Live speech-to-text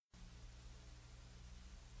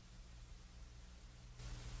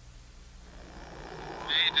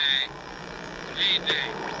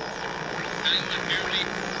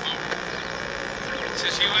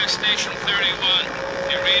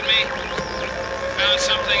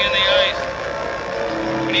something in the ice.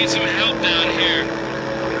 We need some help down here.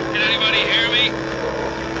 Can anybody hear me?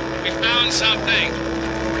 We found something.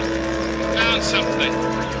 We found something.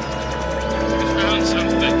 We found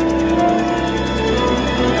something.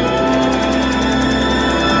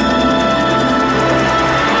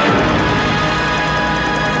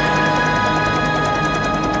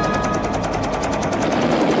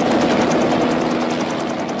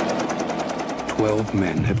 12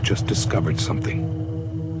 men have just discovered something.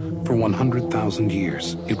 For 100,000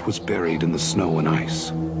 years, it was buried in the snow and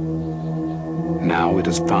ice. Now it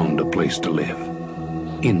has found a place to live.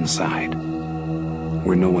 Inside.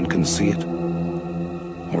 Where no one can see it,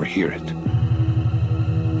 or hear it,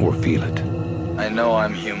 or feel it. I know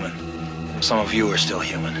I'm human. Some of you are still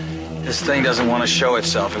human. This thing doesn't want to show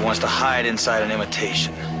itself. It wants to hide inside an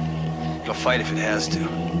imitation. It'll fight if it has to,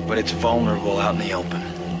 but it's vulnerable out in the open.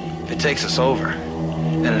 If it takes us over,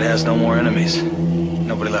 then it has no more enemies.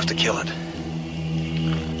 Nobody left to kill it.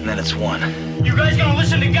 And then it's won. You guys gonna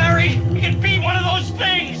listen to Gary? He can beat one of those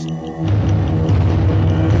things!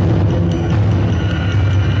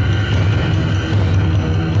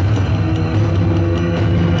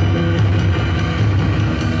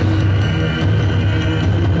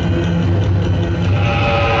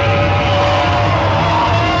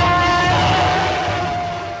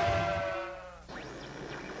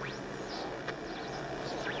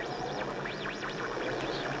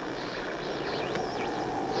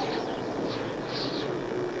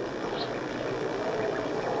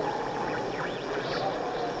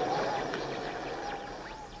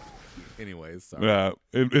 Anyways, sorry. Yeah,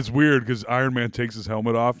 it's weird because Iron Man takes his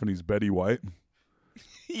helmet off and he's Betty White.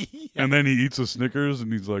 And then he eats a Snickers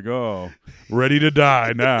and he's like, oh, ready to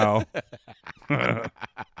die now.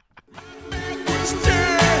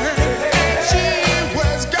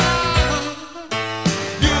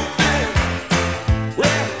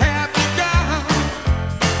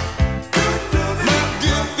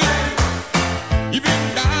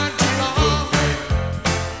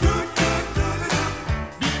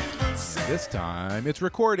 This time it's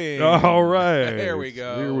recording. All right. There we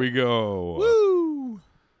go. Here we go. Woo!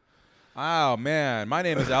 Oh, man. My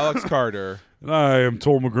name is Alex Carter. And I am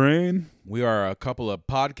Toll McGrain. We are a couple of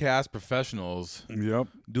podcast professionals Yep.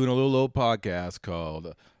 doing a little old podcast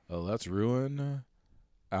called Let's Ruin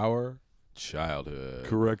Our Childhood.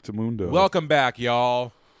 Correct, Mundo. Welcome back,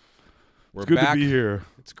 y'all. We're It's good back. to be here.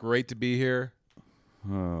 It's great to be here.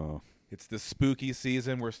 Oh, It's the spooky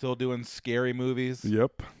season. We're still doing scary movies.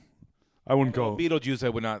 yep. I wouldn't call it. Beetlejuice, I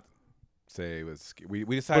would not say it was. We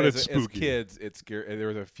decided it's as spooky. kids, it's scary. There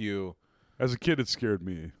was a few, As a kid, it scared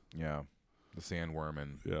me. yeah, the sandworm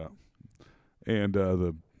and Yeah. And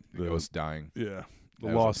the ghost dying. yeah, the That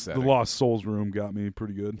was lost upsetting. Souls room got me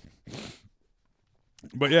pretty good.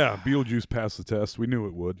 But yeah, Beetlejuice passed the test. We knew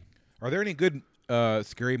it would. Are there any good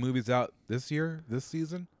scary movies out this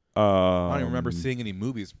season? I don't even remember seeing any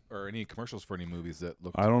movies or any commercials for any movies that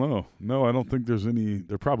looked. I don't know. No, I don't think there's any.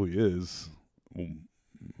 There probably is. Isn't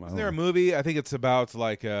there a movie? I think it's about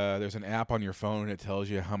like there's an app on your phone and it tells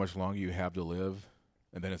you how much longer you have to live,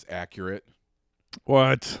 and then it's accurate.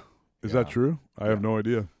 What? Is Yeah. that true? I have no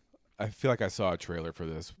idea. I feel like I saw a trailer for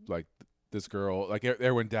this. Like this girl, like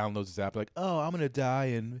everyone downloads this app, like, oh, I'm gonna die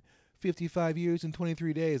in 55 years and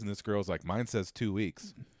 23 days, and this girl's like, mine says 2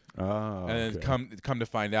 weeks. Ah, And then okay. come to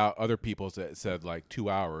find out, other people said like 2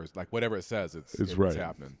 hours, like whatever it says, it's right.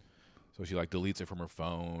 happening. So she like deletes it from her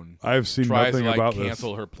phone. I've seen Tries nothing to like about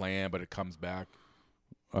cancel her plan, but it comes back.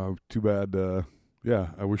 this. Too bad. Yeah,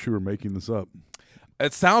 I wish you were making this up.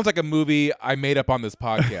 It sounds like a movie I made up on this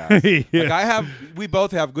podcast. Yeah. Like we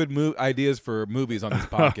both have good ideas for movies on this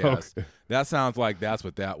podcast. Okay. That sounds like that's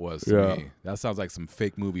what that was to Yeah. me. That sounds like some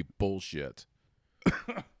fake movie bullshit.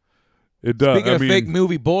 It does. Speaking I of mean, fake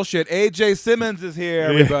movie bullshit, AJ Simmons is here,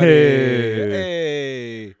 everybody.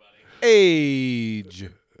 Hey. Age.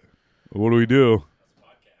 What do we do?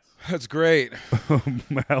 That's great.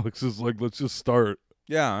 Alex is like, let's just start.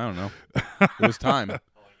 Yeah, I don't know. It was time.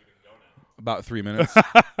 About 3 minutes.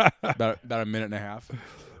 about a minute and a half.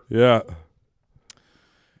 Yeah.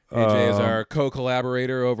 AJ is our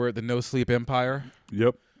co-collaborator over at the No Sleep Empire,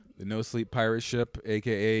 Yep. the No Sleep Pirate Ship,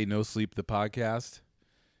 a.k.a. No Sleep the Podcast.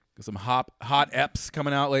 Got some hot eps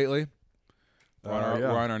coming out lately. We're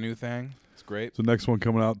on our new thing. It's great. So next one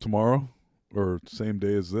coming out tomorrow, or same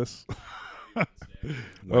day as this. Wednesday.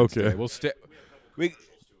 Okay. We'll stay.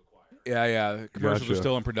 Yeah. The commercials Gotcha. are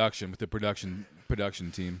still in production with the production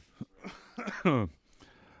team. Paul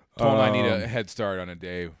and I need a head start on a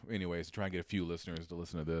day, anyways, to try and get a few listeners to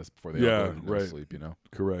listen to this before they all go to right. sleep.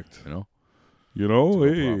 Correct. You know. You know, no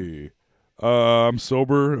hey, I'm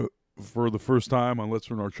sober for the first time on Let's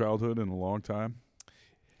Ruin Our Childhood in a long time.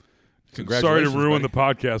 Sorry to Congratulations, ruin buddy. the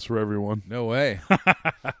podcast for everyone. No way.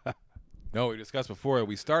 No, we discussed before.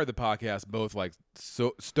 We started the podcast both like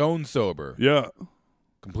stone sober, Yeah.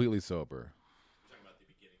 completely sober.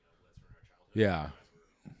 Yeah.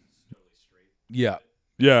 Yeah.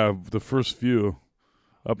 Yeah, the first few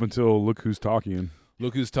up until Look Who's Talking.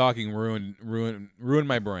 Look Who's Talking ruined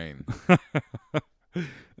my brain.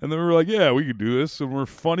 And then we were like, yeah, we could do this, and we're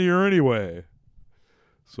funnier anyway.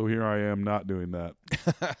 So here I am not doing that.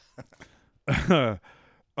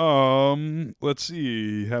 Let's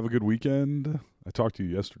see. Have a good weekend. I talked to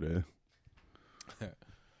you yesterday.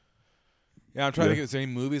 Yeah, I'm trying to think of any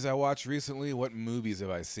movies I watched recently. What movies have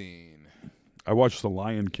I seen? I watched The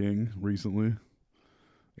Lion King recently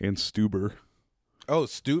and Stuber. Oh,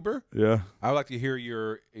 Stuber? Yeah, I would like to hear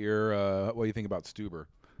your what do you think about Stuber? it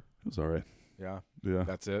was all right. Yeah, Yeah.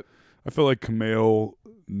 that's it. I feel like Kumail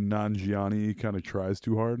Nanjiani kind of tries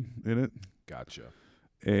too hard in it. Gotcha.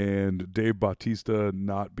 And Dave Bautista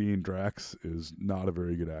not being Drax is not a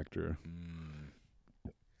very good actor.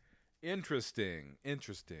 Interesting.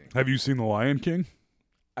 Have you seen The Lion King?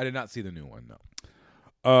 I did not see the new one, no.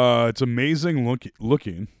 It's amazing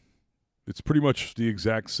looking. It's pretty much the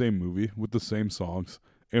exact same movie with the same songs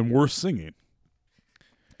and worse singing.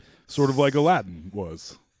 Sort of like Aladdin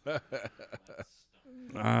was.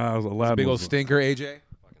 Aladdin Big old was- stinker, AJ.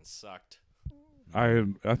 Fucking sucked. I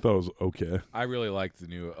thought it was okay. I really liked the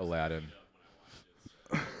new Aladdin.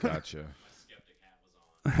 Gotcha.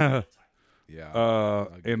 Yeah.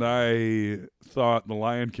 And I thought The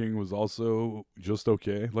Lion King was also just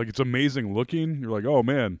okay. Like, it's amazing looking. You're like, oh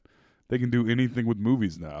man, they can do anything with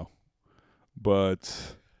movies now.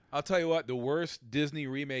 But I'll tell you what, the worst Disney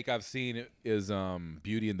remake I've seen is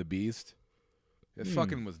Beauty and the Beast. It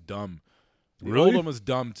fucking was dumb. The Really? old one was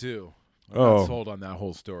dumb too. I'm Oh. not sold on that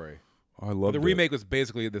whole story. I But love the remake was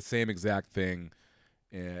basically the same exact thing,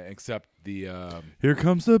 except the Here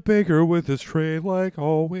comes the baker with his tray like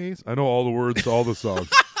always. I know all the words to all the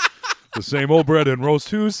songs. The same old bread and roast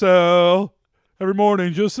to sell. Every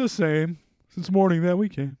morning just the same. Since morning that we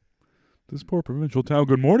came. This poor provincial town.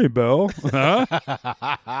 Good morning, Belle.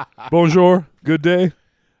 Huh? Bonjour. Good day.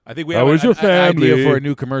 I think we How have is your an idea family? for a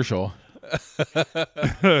new commercial.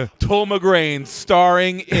 Tull McGrain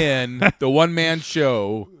starring in the one-man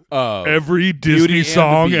show of Every Beauty Disney and the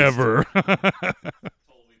song Beast. ever.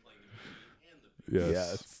 Yes.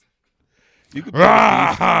 Yes. You could be the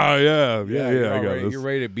Ah, yeah. Beast. Yeah, you're I got already- this. You're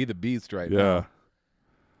ready to be the Beast right now.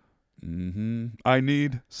 Yeah. I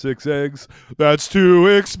need 6 eggs. That's too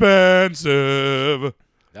expensive.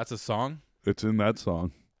 That's a song? It's in that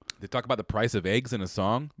song. They talk about the price of eggs in a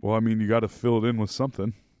song? Well, I mean, you got to fill it in with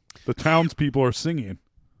something. The townspeople are singing.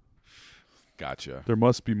 Gotcha. There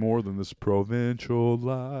must be more than this provincial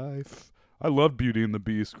life. I loved Beauty and the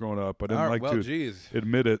Beast growing up. I didn't All right, like well, to geez.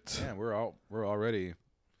 admit it. Yeah, we're already.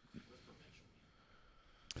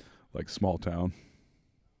 Like small town.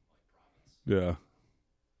 Yeah.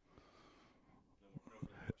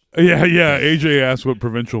 Yeah. AJ asked what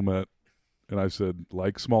provincial meant, and I said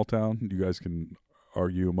like small town. You guys can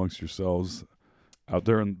argue amongst yourselves out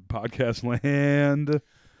there in podcast land.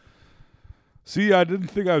 See, I didn't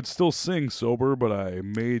think I would still sing sober, but I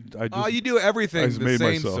just You do everything I just the made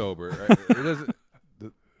same myself. sober. It doesn't.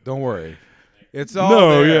 Don't worry. It's all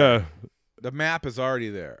no, there. yeah. The map is already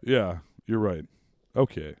there. Yeah, you're right.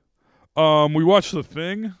 Okay. We watched The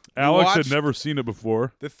Thing. Alex had watched- never seen it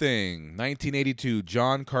before. The Thing, 1982,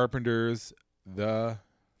 John Carpenter's The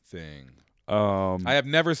Thing. I have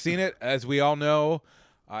never seen it. As we all know,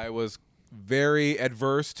 I was very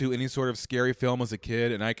adverse to any sort of scary film as a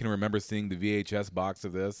kid, and I can remember seeing the VHS box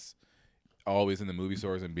of this always in the movie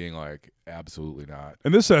stores and being like, absolutely not.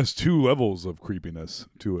 And this has 2 levels of creepiness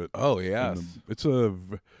to it. Oh, yes. It's a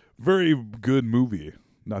very good movie.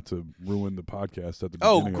 Not to ruin the podcast at the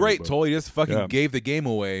beginning. Oh, of it, great. but- Totally just fucking Yeah. gave the game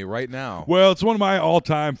away right now. Well, it's one of my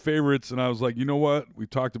all-time favorites, and I was like, you know what? We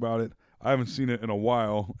talked about it. I haven't seen it in a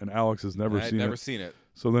while, and Alex has never I had seen never it. seen it.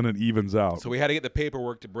 So then it evens out. So we had to get the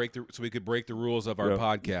paperwork to so we could break the rules of our Yeah.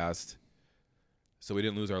 podcast. So we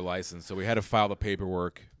didn't lose our license. So we had to file the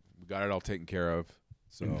paperwork. We got it all taken care of.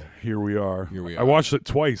 So Here we are. Here we I are. watched it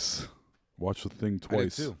twice. Watched the thing I did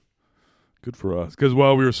twice. too. Good for us. Because,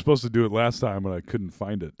 well, we were supposed to do it last time, and I couldn't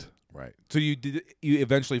find it. Right. So you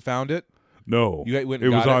eventually found it? No. You went it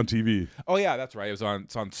and was got on TV. Oh yeah, that's right. It's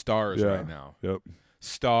on Stars Yeah. right now. Yep.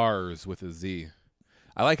 Stars with a Z.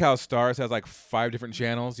 I like how Stars has like 5 different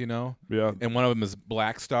channels, you know? Yeah. And one of them is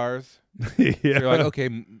Black Stars. Yeah. So you're like, okay,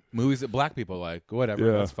 movies that black people like, whatever,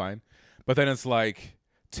 Yeah. that's fine. But then it's like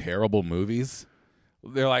terrible movies.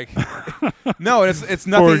 They're like, No, it's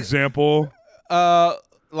nothing. For example,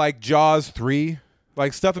 Like Jaws 3,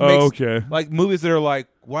 like stuff that makes okay. like movies that are like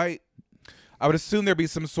white. I would assume there'd be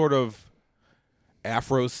some sort of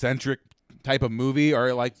Afrocentric type of movie,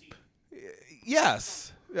 or like,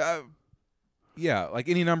 yes, yeah, like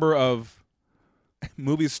any number of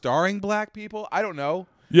movies starring black people. I don't know.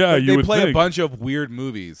 Yeah, But you they would play think. a bunch of weird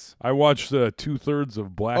movies. I watched 2/3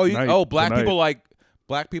 of Black Knight. Black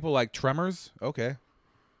tonight. people like Tremors. Okay,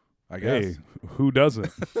 I guess. Hey, who doesn't?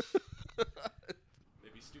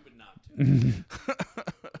 They'd be stupid not to.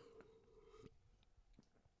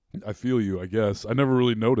 I feel you. I guess I never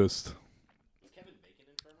really noticed. Was Kevin Bacon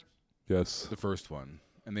in Tremors? Yes, The first one,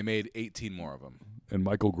 and they made 18 more of them. and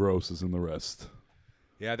Michael Gross is in the rest.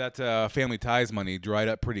 Yeah, that Family Ties money dried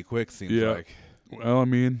up pretty quick. Seems Yeah. like. Well, I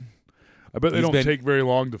mean, I bet they He's don't been- take very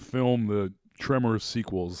long to film the Tremors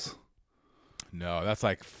sequels. No, that's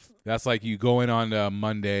like you go in on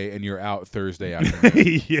Monday and you're out Thursday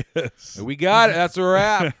afternoon. Yes. We got it. That's a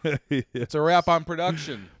wrap. Yeah. It's a wrap on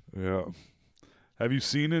production. Yeah. Have you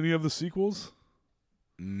seen any of the sequels?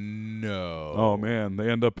 No. Oh man, they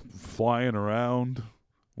end up flying around,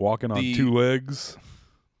 walking on The- 2 legs.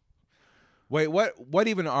 Wait, what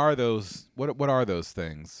even are those? What are those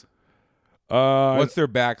things? Uh, What's their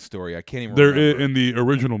backstory? I can't even there remember. in the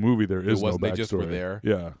original movie there is no wasn't. They backstory. just were there?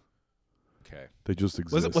 Yeah, Okay. they just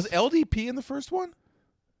exist. Was LDP in the first one?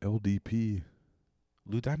 LDP?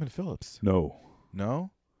 Lou Diamond Phillips. No,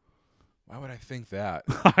 No? Why would I think that?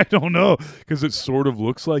 I don't know because it sort of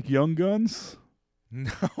looks like Young Guns.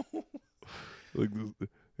 No. Like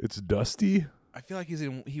it's Dusty. I feel like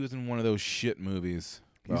he was in one of those shit movies.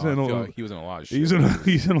 He's Well, in I a- feel like he was in a lot of shit.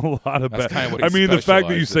 He's in a lot of That's bad. kinda what I he mean, the fact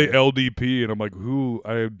that you say specialized LDP and I'm like, who?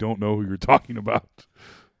 I don't know who you're talking about.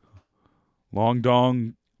 Long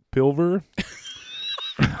Dong Pilver.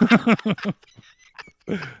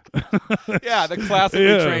 Yeah, the classically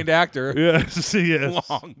Yeah. trained actor. Yes, yes.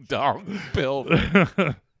 Long dong Bill.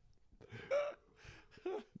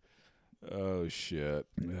 Oh shit.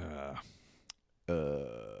 Yeah.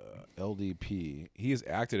 LDP. He has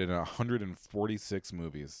acted in 146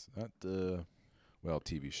 movies. That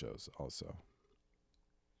TV shows also.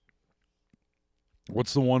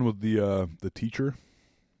 What's the one with the teacher?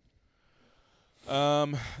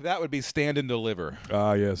 That would be Stand and Deliver.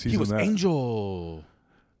 Ah, yes, he's He was in that. Angel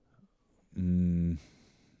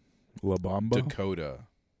La Bamba. Dakota.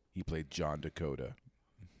 He played John Dakota.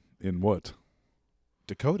 In what?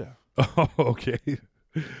 Dakota. Oh, okay.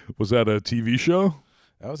 Was that a TV show?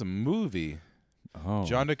 That was a movie. Oh,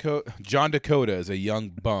 John Dakota is a young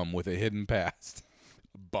bum with a hidden past.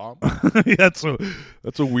 Bum. that's a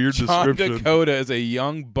weird John description. Dakota is a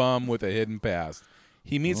young bum with a hidden past.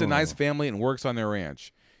 He meets a Oh. nice family and works on their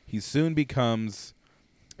ranch. He soon becomes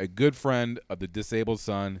a good friend of the disabled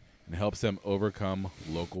son and helps them overcome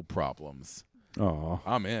local problems. Aw.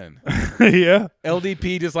 I'm in. Yeah.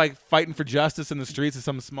 LDP just like fighting for justice in the streets of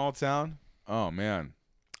some small town. Oh man,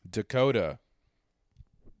 Dakota.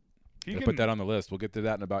 Gotta put that on the list. We'll get to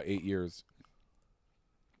that in about 8 years.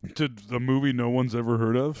 To the movie no one's ever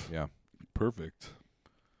heard of. Yeah. Perfect.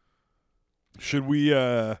 Should we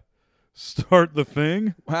start the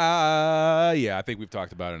thing? Yeah, I think we've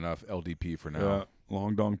talked about enough LDP for now.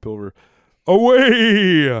 Long Dong Pilver. Away.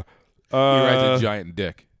 He rides a giant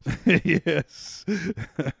dick. Yes.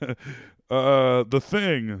 The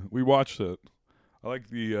Thing. We watched it. I like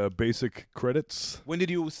the basic credits. When did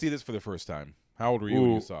you see this for the first time? How old were you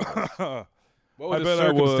when you saw this? What were I the bet I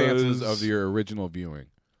circumstances was- of your original viewing?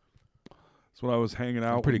 That's when I was hanging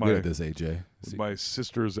out I'm pretty with good my, at this, AJ. with my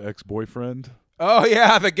sister's ex-boyfriend. Oh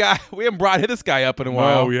yeah, the guy. We haven't brought this guy up in a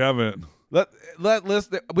while. No, we haven't.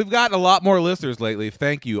 We've gotten a lot more listeners lately.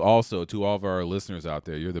 Thank you also to all of our listeners out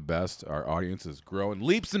there. You're the best. Our audience is growing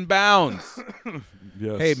leaps and bounds.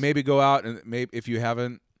 Yes. Hey, maybe go out and maybe if you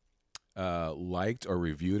haven't liked or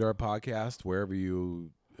reviewed our podcast wherever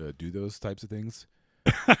you do those types of things,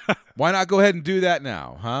 why not go ahead and do that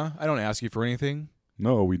now, huh? I don't ask you for anything.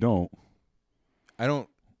 No, we don't. I don't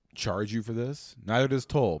charge you for this. Neither does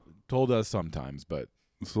Toll. Toll does sometimes, but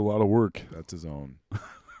It's a lot of work. that's his own.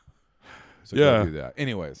 So Yeah. go do that.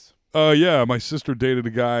 Anyways, Yeah, my sister dated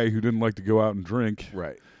a guy who didn't like to go out and drink.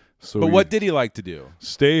 right. So But he what did he like to do?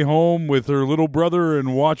 stay home with her little brother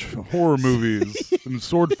and watch horror movies and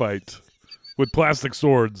sword fight with plastic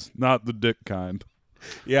swords, not the dick kind.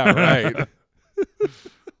 Yeah, right.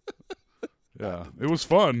 Yeah, it was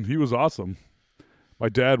fun. He was awesome. My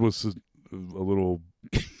dad was a little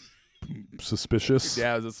suspicious.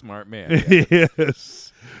 Dad was a smart man. Yeah.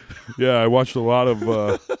 Yes. Yeah, I watched a lot of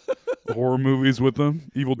horror movies with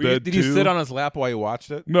him. Evil Dead Did 2. you sit on his lap while you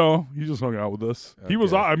watched it? No, he just hung out with us. He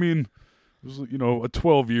was. Okay. I mean, It was, you know, a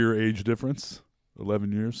 12-year age difference,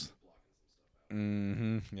 11 years.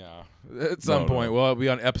 Mm-hmm. Yeah. At some point, we'll be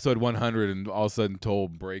on episode 100 and all of a sudden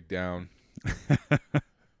told breakdown.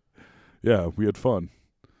 Yeah, we had fun.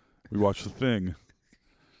 We watched The Thing.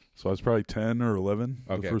 So I was probably 10 or 11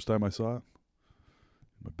 the first time I saw it.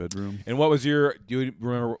 In my bedroom. And what was do you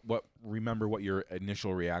remember what your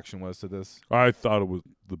initial reaction was to this? I thought it was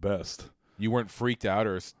the best. You weren't freaked out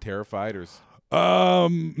or terrified or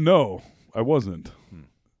no, I wasn't.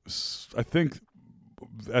 I think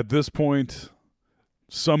at this point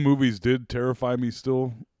some movies did terrify me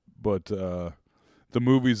still, but the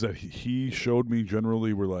movies that he showed me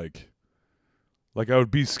generally were like I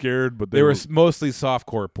would be scared, but they were mostly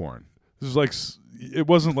softcore porn. This is like, it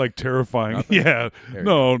wasn't like terrifying. Nothing? Yeah,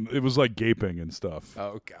 no, it was like gaping and stuff.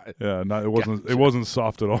 Oh God. Yeah, it wasn't. Gotcha. It wasn't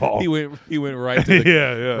soft at all. He went right to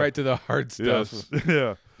the right to the hard stuff. Yes.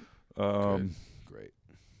 Yeah. Great.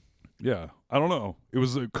 Yeah, I don't know. It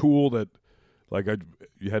was cool that, like,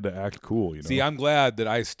 you had to act cool. You know. See, I'm glad that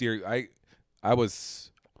I steered. I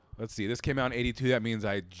was. Let's see. This came out in '82. That means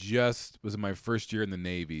I just was in my first year in the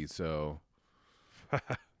Navy. So. I'm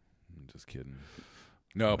just kidding.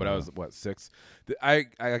 No, but I was, 6? I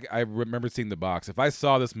remember seeing the box. If I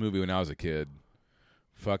saw this movie when I was a kid,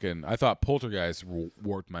 I thought Poltergeist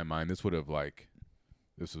warped my mind. This would have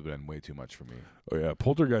been way too much for me. Oh, yeah.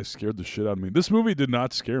 Poltergeist scared the shit out of me. This movie did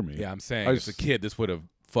not scare me. Yeah, I'm saying as a kid, this would have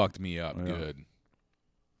fucked me up good.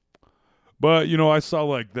 But, you know, I saw,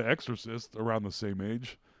 like, The Exorcist around the same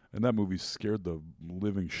age, and that movie scared the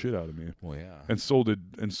living shit out of me. Well, yeah. And so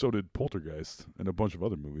did Poltergeist and a bunch of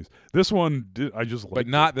other movies. This one I just liked. But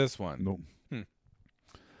not this one. No.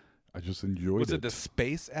 I just enjoyed it. Was it the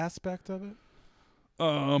space aspect of it?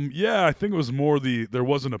 Yeah, I think it was more there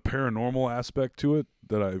wasn't a paranormal aspect to it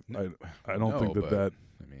that I don't think that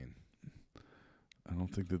I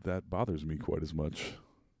don't think that bothers me quite as much.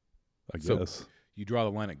 I guess. You draw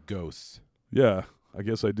the line at ghosts. Yeah, I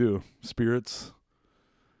guess I do. Spirits.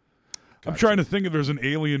 Gotcha. I'm trying to think if there's an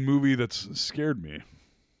alien movie that's scared me.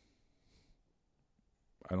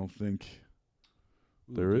 I don't think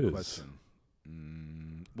there is. Question.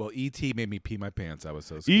 Well, E.T. made me pee my pants. I was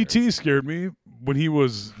so scared. E.T. scared me when he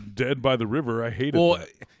was dead by the river. I hated that.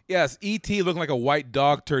 Yes, E.T. looked like a white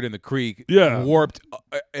dog turd in the creek. Yeah. Warped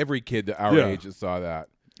every kid our age that saw that.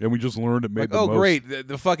 And we just learned it made the most. Great.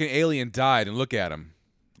 The fucking alien died, and look at him.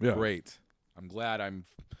 Yeah. Great. I'm glad I'm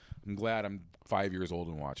 5 years old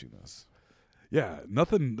and watching this. Yeah,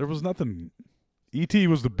 there was nothing. E.T.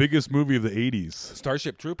 was the biggest movie of the 80s.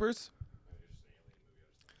 Starship Troopers?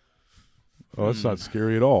 Oh, that's not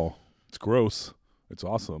scary at all. It's gross. It's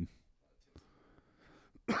awesome.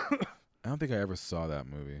 I don't think I ever saw that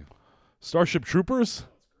movie. Starship Troopers?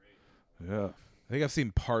 Yeah. I think I've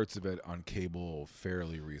seen parts of it on cable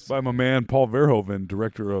fairly recently. By my man Paul Verhoeven,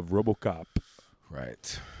 director of RoboCop.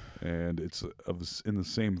 Right. And it's in the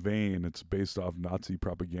same vein. It's based off Nazi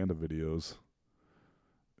propaganda videos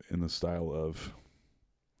in the style of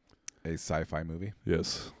a sci-fi movie.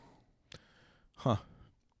 Yes. Huh.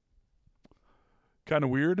 Kind of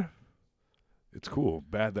weird. It's cool.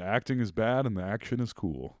 Bad. The acting is bad and the action is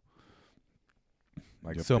cool.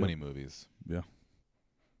 Like many movies. Yeah.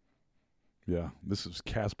 Yeah. This is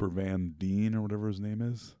Casper Van Dien or whatever his name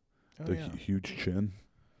is. The huge chin.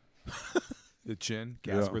 The chin?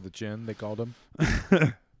 Casper the Chin, they called him.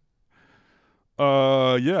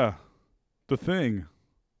 Yeah. The Thing.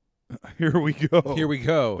 Here we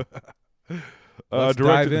go. Let's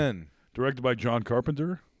dive in. Directed by John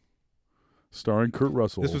Carpenter. Starring Kurt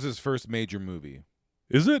Russell. This was his first major movie.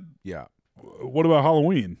 Is it? Yeah. What about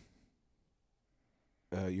Halloween?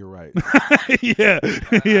 You're right. Yeah.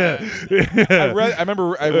 I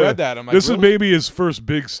read that. I'm like, this is maybe his first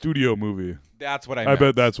big studio movie. That's what I meant. I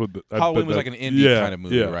bet that's what Halloween was like an indie kind of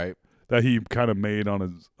movie, right? That he kind of made on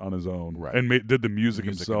his own, right? And did the music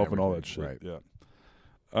himself and all that shit. Right.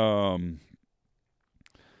 Yeah.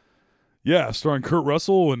 Yeah, starring Kurt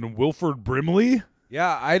Russell and Wilford Brimley.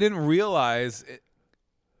 Yeah, I didn't realize it,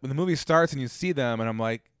 when the movie starts and you see them, and I'm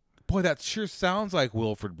like, boy, that sure sounds like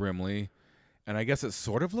Wilford Brimley. And I guess it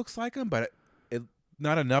sort of looks like him, but it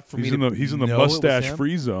not enough for me to He's in the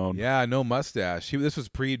mustache-free zone. Yeah, no mustache. This was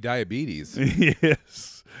pre-diabetes.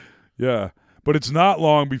 Yes. Yeah. But it's not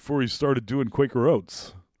long before he started doing Quaker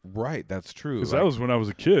Oats. Right, that's true. Because that was when I was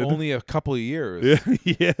a kid. Only a couple of years.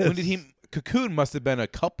 Yes. When did Cocoon must have been a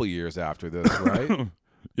couple years after this, right?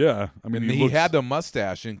 Yeah. I mean, he had the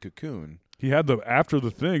mustache in Cocoon. He had after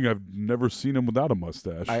The Thing. I've never seen him without a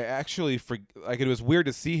mustache. I actually it was weird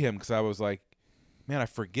to see him because I was like, man, I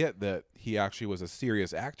forget that he actually was a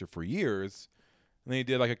serious actor for years, And then he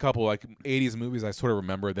did like a couple like 80s movies I sort of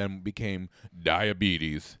remember, then became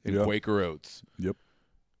Diabetes and Yep. Quaker Oats. Yep.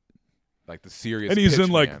 Like the serious And he's pitch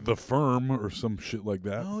in like man. The Firm or some shit like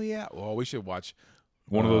that. Oh yeah. Well, we should watch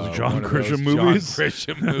One of those John one of those Grisham movies. John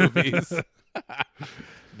Grisham movies.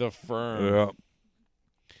 The Firm. Yeah.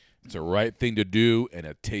 It's a right thing to do and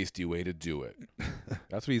a tasty way to do it.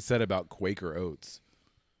 That's what he said about Quaker Oats.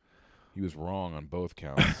 He was wrong on both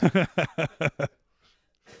counts.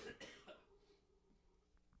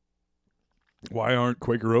 Why aren't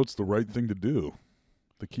Quaker Oats the right thing to do?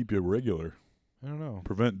 To keep you regular. I don't know.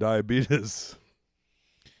 Prevent diabetes.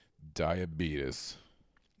 Diabetes.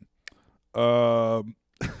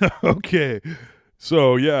 Okay.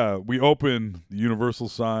 So, yeah, we open the Universal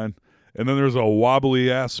sign, and then there's a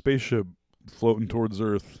wobbly-ass spaceship floating towards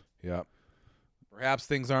Earth. Yep. Perhaps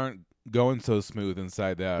things aren't going so smooth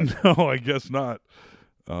inside that. No, I guess not.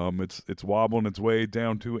 It's wobbling its way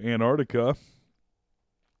down to Antarctica.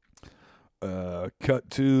 Cut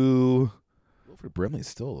to... Wilford Brimley's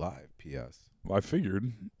still alive, P.S. I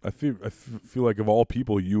figured. I feel like of all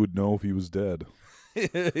people, you would know if he was dead.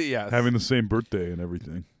 Yes. Having the same birthday and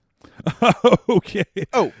everything. Okay.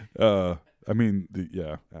 Oh. I mean,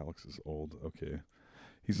 yeah, Alex is old. Okay.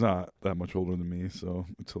 He's not that much older than me, so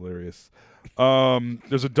it's hilarious.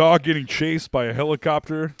 There's a dog getting chased by a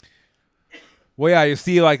helicopter. Well, yeah, you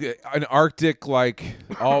see like an Arctic, like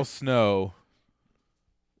all snow,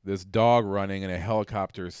 this dog running and a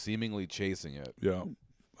helicopter seemingly chasing it. Yeah.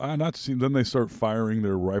 Not seen. Then they start firing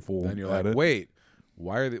their rifle Then you're at like, it. wait,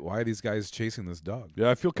 why are these guys chasing this dog? Yeah,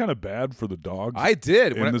 I feel kind of bad for the dogs. I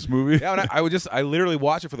did in this movie. Yeah, and I literally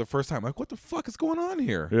watched it for the first time. Like, what the fuck is going on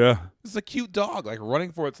here? Yeah. This is a cute dog, like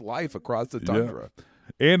running for its life across the tundra.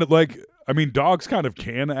 And like, I mean, dogs kind of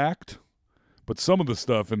can act, but some of the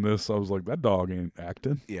stuff in this, I was like, that dog ain't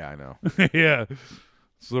acting. Yeah, I know. Yeah.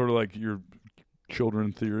 Sort of like your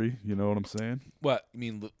children theory, you know what I'm saying? What you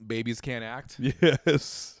mean? Babies can't act?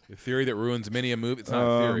 Yes. A theory that ruins many a movie. It's not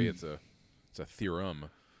a theory. It's a theorem.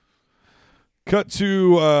 Cut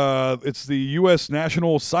to it's the U.S.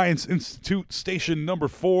 National Science Institute Station number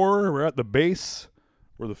 4. We're at the base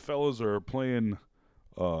where the fellas are playing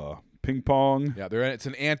ping pong. Yeah, it's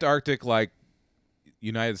an Antarctic like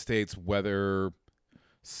United States weather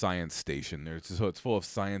science station. So it's full of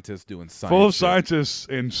scientists doing science. Full of shit. scientists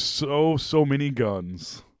and so many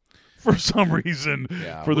guns. For some reason,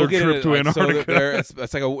 Yeah, for we'll their get trip into, to like, Antarctica.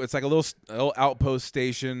 So it's like a little outpost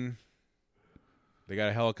station. They got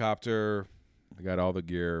a helicopter. They got all the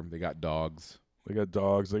gear. They got dogs. They got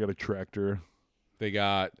dogs. They got a tractor. They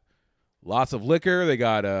got lots of liquor. They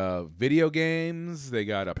got video games. They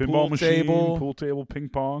got a Pinball pool machine, table. pool table, ping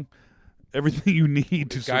pong. Everything you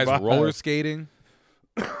need to Guys survive. roller skating.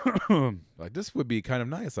 Like, this would be kind of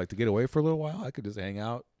nice. Like, to get away for a little while, I could just hang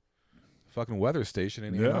out. Fucking weather station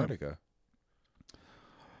in Antarctica.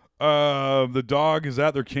 The dog is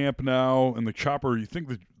at their camp now, and the chopper, you think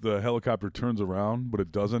the helicopter turns around, but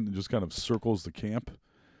it doesn't. It just kind of circles the camp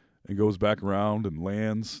and goes back around and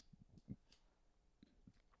lands.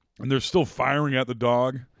 And they're still firing at the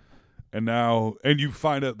dog. And you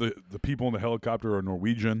find out the people in the helicopter are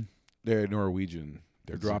Norwegian. They're Norwegian.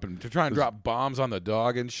 They're trying to drop bombs on the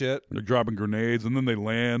dog and shit. They're dropping grenades, and then they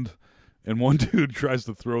land, and one dude tries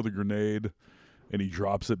to throw the grenade, and he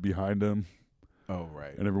drops it behind him. Oh,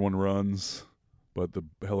 right. And everyone runs, but the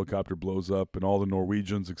helicopter blows up, and all the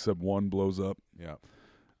Norwegians except one blows up. Yeah.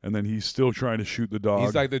 And then he's still trying to shoot the dog.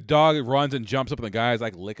 He's like, the dog runs and jumps up, and the guy's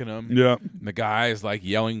like licking him. Yeah. And the guy's like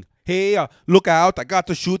yelling, "Hey, look out! I got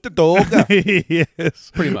to shoot the dog."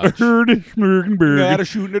 Yes. Pretty much. Gotta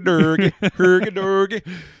shoot the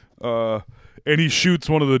dog. And he shoots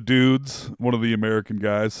one of the dudes, one of the American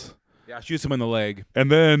guys. Yeah, shoots him in the leg. And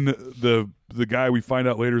then the guy we find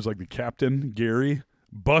out later is like the captain, Gary,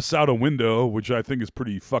 busts out a window, which I think is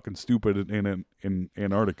pretty fucking stupid in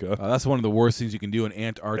Antarctica. That's one of the worst things you can do in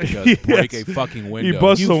Antarctica is break a fucking window. He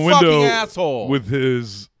busts you a window fucking asshole. with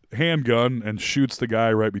his handgun and shoots the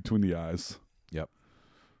guy right between the eyes. Yep.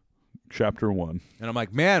 Chapter 1. And I'm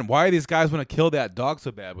like, man, why do these guys want to kill that dog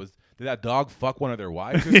so bad? Did that dog fuck one of their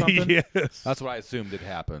wives or something? Yes. That's what I assumed had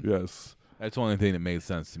happened. Yes. That's the only thing that made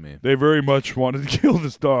sense to me. They very much wanted to kill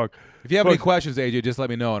this dog. If you have any questions, AJ, just let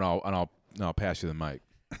me know and I'll pass you the mic.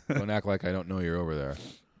 Don't act like I don't know you're over there.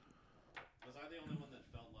 Was I the only one that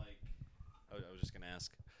felt like? I was just gonna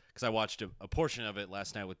ask because I watched a portion of it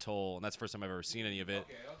last night with Toll, and that's the first time I've ever seen any of it.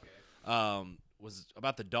 Okay. Was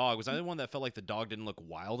about the dog. Was I the one that felt like the dog didn't look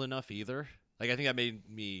wild enough either? Like, I think that made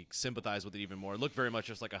me sympathize with it even more. It looked very much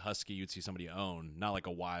just like a husky you'd see somebody own, not like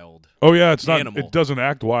a wild. Oh yeah, it's not. Animal. It doesn't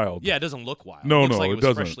act wild. Yeah, it doesn't look wild. No, it looks no, like it it was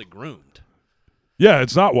doesn't. freshly groomed. Yeah,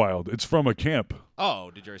 it's not wild. It's from a camp.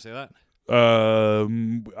 Oh, did you already say that?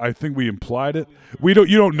 I think we implied it. You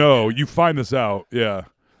don't know. You find this out. Yeah.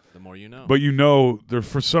 The more you know. But you know,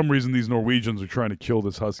 for some reason these Norwegians are trying to kill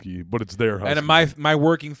this husky, but it's their husky. And my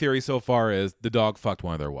working theory so far is the dog fucked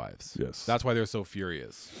one of their wives. Yes. That's why they're so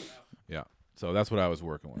furious. Yeah. So that's what I was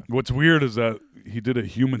working with. What's weird is that he did it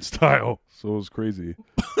human style, so it was crazy.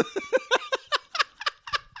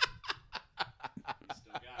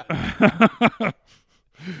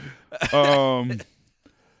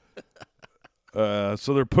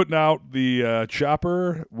 So they're putting out the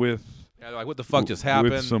chopper with like what the fuck just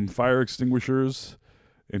happened? With some fire extinguishers,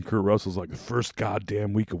 and Kurt Russell's like the first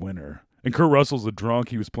goddamn week of winter. And Kurt Russell's a drunk.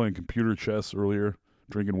 He was playing computer chess earlier,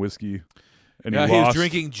 drinking whiskey, and he lost. was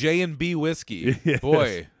drinking J&B whiskey. Yes.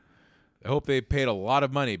 Boy, I hope they paid a lot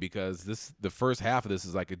of money because the first half of this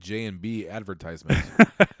is like a J&B advertisement.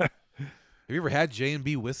 Have you ever had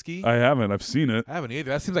J&B whiskey? I haven't. I've seen it. I haven't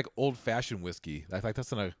either. That seems like old-fashioned whiskey. Like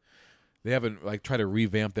that's not. They haven't like tried to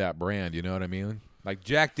revamp that brand. You know what I mean? Like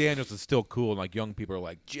Jack Daniels is still cool, and like young people are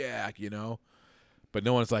like Jack, but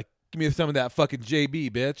no one's like, give me some of that fucking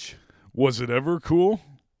JB, bitch. Was it ever cool?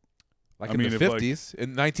 Like in the 50s,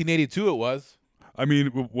 in 1982, it was. I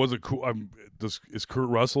mean, was it cool? Is Kurt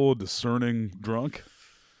Russell a discerning drunk,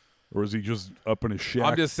 or is he just up in his shack?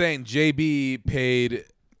 I'm just saying, J&B paid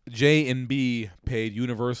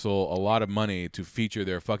Universal a lot of money to feature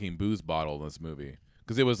their fucking booze bottle in this movie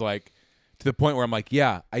because it was like. To the point where I'm like,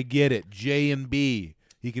 yeah, I get it. J&B.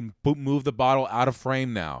 He can move the bottle out of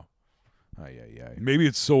frame now. Maybe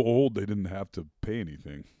it's so old they didn't have to pay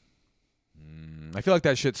anything. I feel like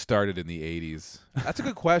that shit started in the 80s. That's a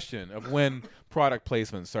good question of when product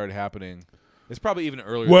placement started happening. It's probably even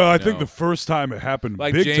earlier. Well, I think the first time it happened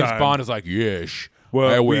like big James time, Bond is like, yes,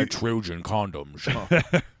 I wear Trojan condoms.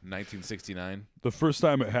 1969. The first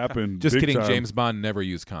time it happened Just big kidding, time, James Bond never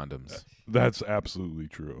used condoms. That's absolutely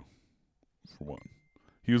true. For one.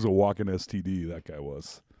 He was a walking STD, that guy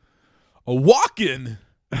was. A walking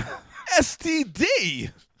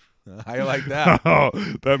STD? I like that. Oh,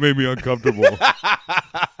 that made me uncomfortable.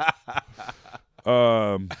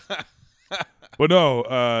 But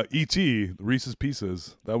no, E.T., Reese's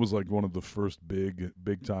Pieces, that was like one of the first big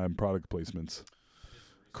time product placements.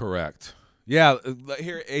 Correct. Yeah,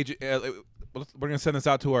 here, AJ, we're going to send this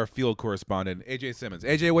out to our field correspondent, AJ Simmons.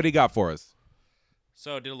 AJ, what do you got for us?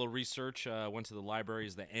 So I did a little research, went to the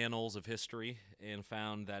libraries, the Annals of History, and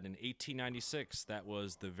found that in 1896, that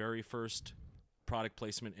was the very first product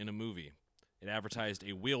placement in a movie. It advertised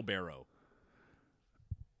a wheelbarrow.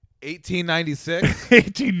 1896?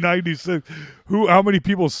 1896. How many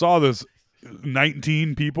people saw this?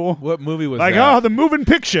 19 people? What movie was like, that? Like, the moving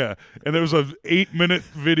picture. And there was an 8-minute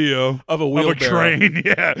video of a wheelbarrow. Of a train.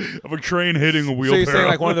 Yeah, of a train hitting a wheelbarrow. So you're saying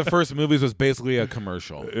like one of the first movies was basically a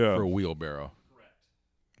commercial for a wheelbarrow.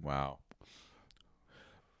 Wow.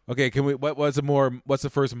 Okay, can we? What's the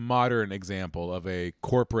first modern example of a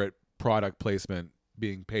corporate product placement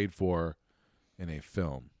being paid for in a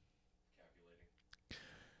film?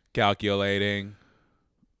 Calculating.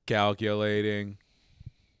 Did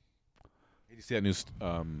you see that new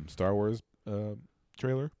Star Wars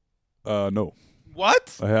trailer? No.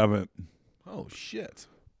 What? I haven't. Oh shit!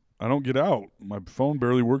 I don't get out. My phone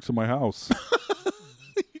barely works in my house.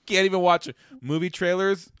 You can't even watch movie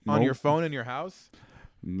trailers on your phone in your house?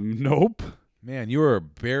 Nope. Man, you are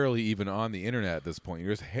barely even on the internet at this point.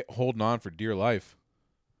 You're just holding on for dear life.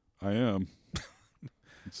 I am.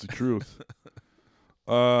 It's the truth.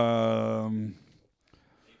 They paid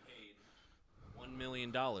 $1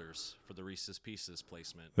 million for the Reese's Pieces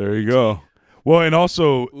placement. There you go. Well, and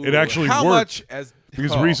also it actually how worked much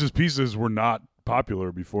because Reese's Pieces were not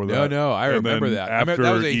popular before that. No, I remember that. After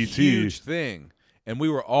that was a E.T. huge thing. And we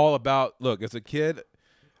were all about. Look, as a kid,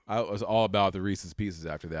 I was all about the Reese's Pieces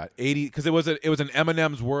after that. Because it was an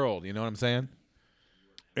M&M's world. You know what I'm saying?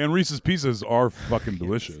 And Reese's Pieces are fucking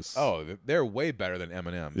delicious. Oh, they're way better than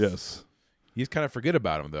M&M's. Yes. You just kind of forget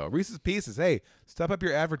about them though. Reese's Pieces. Hey, step up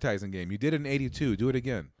your advertising game. You did it in '82. Do it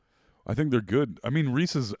again. I think they're good. I mean,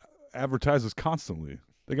 Reese's advertises constantly.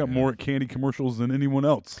 They got more candy commercials than anyone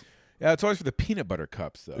else. Yeah, it's always for the peanut butter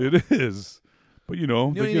cups though. It is. But you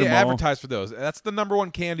don't need to advertise for those. That's the number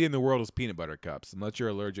one candy in the world is peanut butter cups, unless you're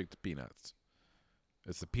allergic to peanuts.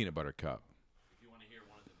 It's the peanut butter cup. If you want to hear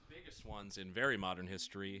one of the biggest ones in very modern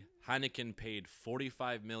history, Heineken paid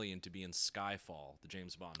 $45 million to be in Skyfall, the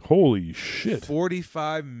James Bond movie. Holy shit!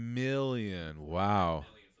 $45 million. Wow.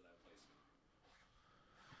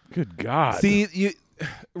 Good God. See,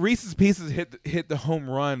 Reese's Pieces hit the home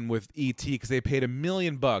run with E.T. because they paid $1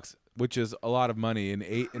 million, which is a lot of money. In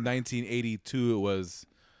 1982, it was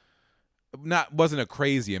wasn't a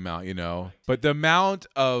crazy amount, but the amount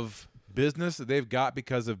of business that they've got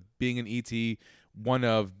because of being an E.T., one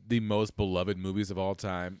of the most beloved movies of all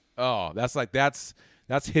time. Oh, that's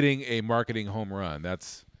hitting a marketing home run.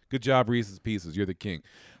 That's good job, Reese's Pieces. You're the king.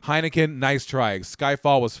 Heineken, nice try.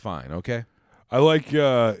 Skyfall was fine. Okay. I like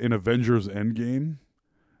in Avengers Endgame,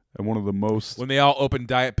 and one of the most when they all open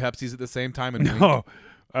Diet Pepsis at the same time. And no,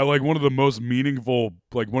 I like one of the most meaningful,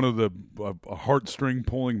 like one of the heartstring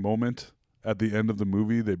pulling moment at the end of the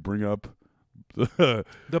movie. They bring up the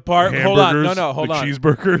part. Hold on, hold the on.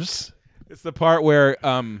 Cheeseburgers. It's the part where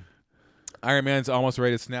Iron Man's almost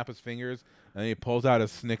ready to snap his fingers, and he pulls out a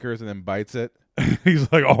Snickers and then bites it. He's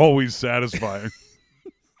like always satisfying.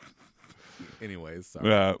 Anyways, sorry.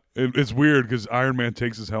 Yeah, it's weird because Iron Man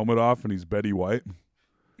takes his helmet off and he's Betty White.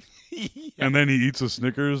 Yeah. And then he eats a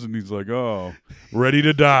Snickers and he's like, oh, ready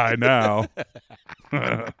to die now.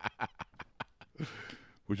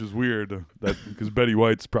 Which is weird because Betty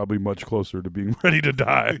White's probably much closer to being ready to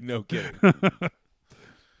die. No kidding.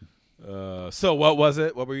 So what was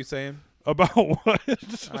it? What were you saying? About what?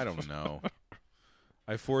 I don't know.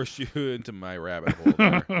 I forced you into my rabbit hole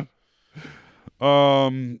there.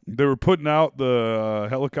 They were putting out the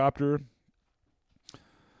helicopter.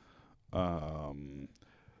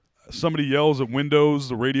 Somebody yells at Windows,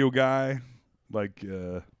 the radio guy, like,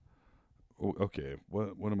 okay,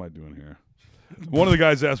 what am I doing here? One of the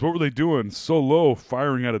guys asked, what were they doing so low,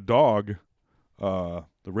 firing at a dog? The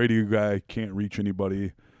radio guy can't reach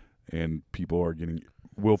anybody, and people are getting...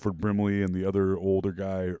 Wilford Brimley and the other older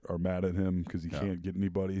guy are mad at him because he can't get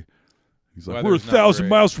anybody. He's like, we're 1,000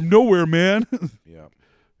 miles from nowhere, man. Yeah.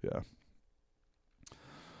 Yeah.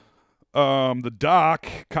 The Doc,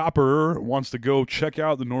 Copper, wants to go check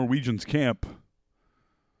out the Norwegians' camp.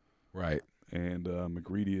 Right. And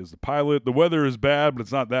McGreedy is the pilot. The weather is bad, but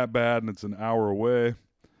it's not that bad, and it's an hour away.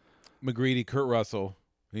 McGreedy, Kurt Russell,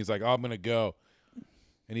 and he's like, oh, I'm going to go.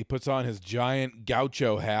 And he puts on his giant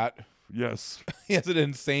gaucho hat. Yes. He has an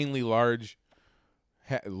insanely large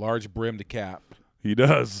brimmed cap. He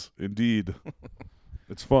does, indeed.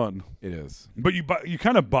 It's fun. It is. But you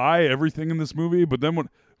kind of buy everything in this movie, but then when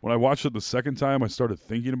I watched it the second time, I started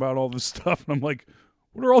thinking about all this stuff, and I'm like,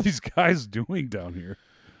 what are all these guys doing down here?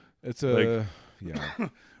 It's yeah.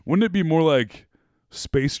 Wouldn't it be more like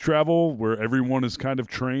space travel where everyone is kind of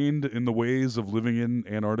trained in the ways of living in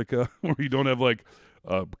Antarctica, where you don't have like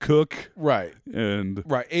a cook, right? And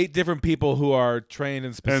 8 different people who are trained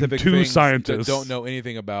in specific and 2 things scientists that don't know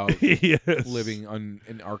anything about yes. living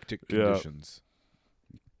in Arctic conditions.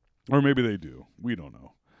 Or maybe they do. We don't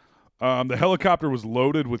know. The helicopter was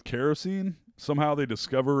loaded with kerosene. Somehow they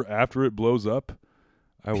discover after it blows up.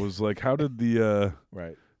 I was like, how did the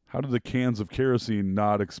How did the cans of kerosene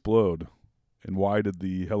not explode? And why did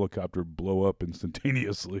the helicopter blow up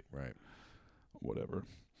instantaneously? Right. Whatever.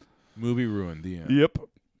 Movie ruined. The end. Yep.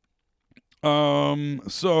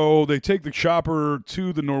 So they take the chopper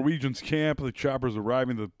to the Norwegians' camp. The chopper's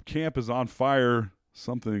arriving. The camp is on fire.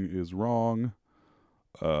 Something is wrong.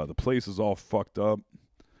 The place is all fucked up.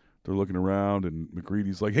 They're looking around, and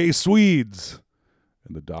McGreedy's like, hey, Swedes.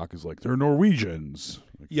 And the doc is like, they're Norwegians.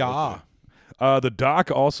 Like, yeah. Okay. The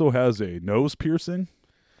doc also has a nose piercing.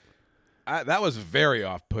 That was very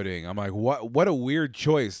off-putting. I'm like, what a weird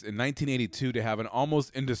choice in 1982 to have an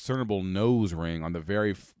almost indiscernible nose ring on the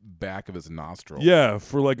very back of his nostril. Yeah,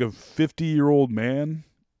 for like a 50-year-old man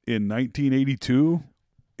in 1982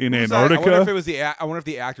 in Antarctica. I wonder if it was I wonder if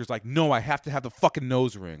the actor's like, no, I have to have the fucking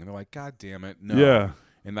nose ring. And they're like, God damn it, no. Yeah.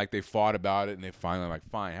 And like they fought about it, and they finally like,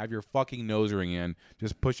 fine, have your fucking nose ring in.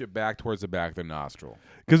 Just push it back towards the back of the nostril.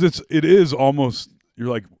 Because it is almost, you're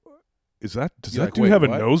like, does that like, dude have a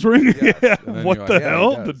nose ring? Yes. Yeah. What What the the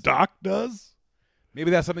hell? does. The doc does?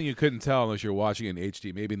 Maybe that's something you couldn't tell unless you're watching it in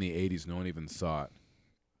HD. Maybe in the 80s, no one even saw it.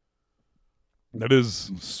 That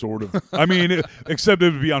is sort of. I mean, except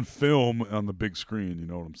it would be on film on the big screen. You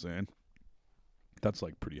know what I'm saying? That's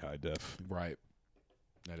like pretty high def. Right.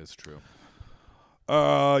 That is true.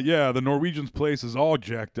 Yeah, the Norwegians' place is all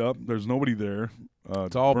jacked up. There's nobody there.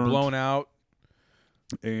 It's all burnt. blown out.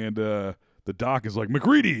 And the doc is like,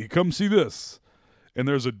 McGreedy, come see this. And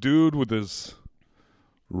there's a dude with his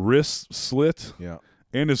wrist slit Yeah.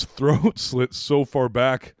 and his throat slit so far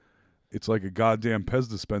back, it's like a goddamn Pez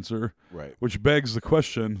dispenser. Right. Which begs the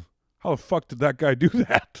question, how the fuck did that guy do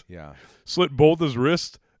that? Yeah. Slit both his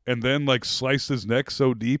wrists and then like sliced his neck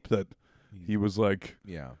so deep that he was like,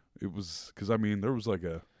 Yeah. it was, because I mean, there was like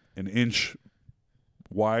an inch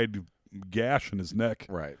wide gash in his neck.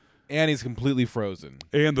 Right. And he's completely frozen.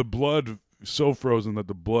 And the blood so frozen that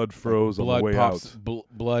the blood froze on the way out.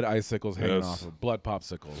 Blood icicles hanging Yes. off of blood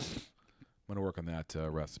popsicles. I'm gonna work on that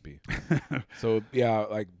recipe. So yeah,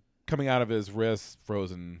 like coming out of his wrist,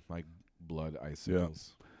 frozen like blood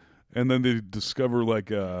icicles. And then they discover like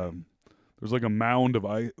there's like a mound of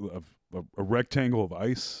ice, a rectangle of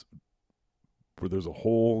ice, where there's a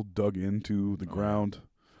hole dug into the ground.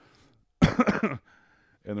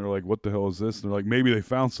 And they're like, "What the hell is this?" And they're like, "Maybe they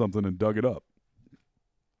found something and dug it up.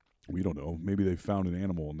 We don't know. Maybe they found an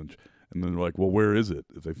animal." And then they're like, "Well, where is it?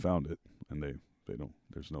 If they found it?" And they don't.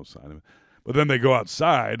 There's no sign of it. But then they go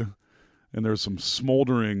outside, and there's some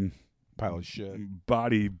smoldering Pile of shit.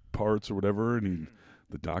 body parts or whatever. And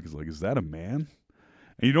the doc is like, "Is that a man?"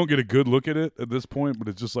 And you don't get a good look at it at this point, but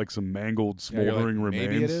it's just like some mangled, smoldering like, remains.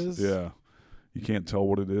 maybe it is? Yeah, you can't tell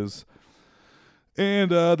what it is.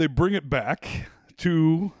 And they bring it back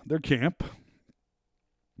to their camp,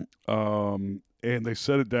 and they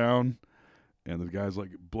set it down. And the guy's like,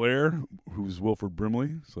 "Blair," who's Wilford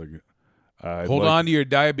Brimley, it's like, Hold on to your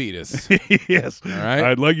diabetes. Yes, all right.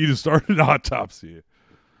 I'd like you to start an autopsy.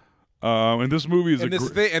 And this movie is And this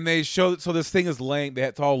thing, and they show so this thing is laying.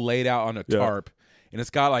 It's all laid out on a tarp, and it's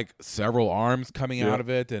got like several arms coming out of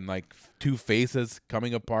it, and like two faces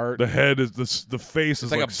coming apart. The head is the face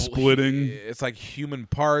is like splitting. It's like human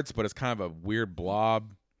parts, but it's kind of a weird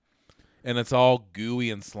blob, and it's all gooey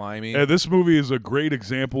and slimy. And this movie is a great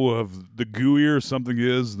example of the gooier something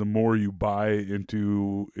is, the more you buy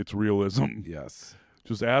into its realism. Yes,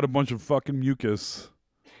 just add a bunch of fucking mucus.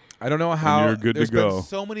 I don't know how. You're good There's to go. been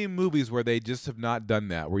so many movies where they just have not done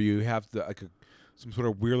that, where you have like some sort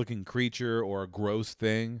of weird looking creature or a gross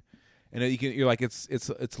thing, and you're like,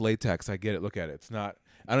 it's latex. I get it. Look at it. It's not.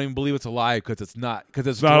 I don't even believe it's alive because it's not. Because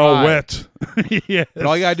it's not dry. all wet. Yes. But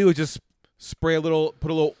all you gotta do is just spray put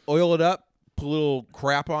a little, oil it up, put a little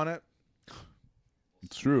crap on it.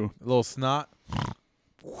 It's true. A little snot.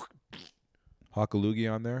 Hawk a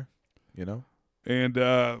loogie on there, you know. And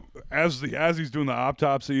as he's doing the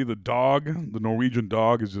autopsy, the Norwegian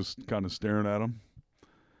dog, is just kind of staring at him.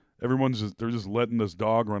 They're just letting this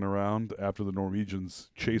dog run around after the Norwegians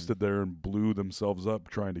chased it there and blew themselves up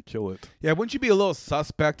trying to kill it. Yeah, wouldn't you be a little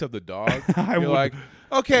suspect of the dog? I You're would. like,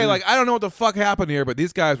 okay, like I don't know what the fuck happened here, but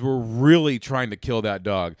these guys were really trying to kill that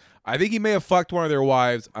dog. I think he may have fucked one of their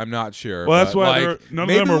wives. I'm not sure. Well, that's but, why like, none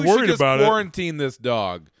of them are maybe we worried should just about it. quarantine this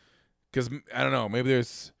dog because I don't know. Maybe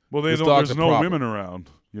there's this dog's there's a no problem. women around,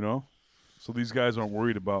 you know, so these guys aren't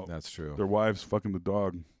worried about That's true. their wives fucking the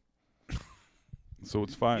dog, so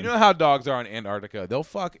it's fine. You know how dogs are in Antarctica? They'll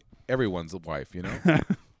fuck everyone's wife. You know,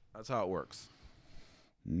 that's how it works.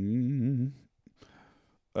 Mm-hmm.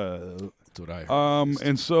 That's what I heard.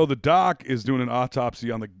 And so the doc is doing an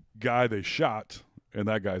autopsy on the guy they shot, and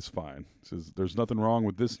that guy's fine. Says there's nothing wrong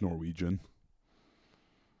with this Norwegian.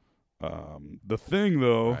 The thing,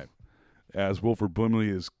 though, Right. as Wilford Brimley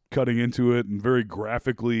is cutting into it and very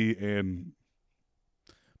graphically and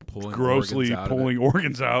Pulling grossly organs out of pulling it.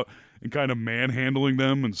 organs out and kind of manhandling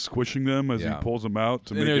them and squishing them as he pulls them out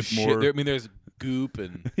to And make there's it more. there's goop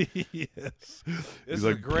and Yes. This He's is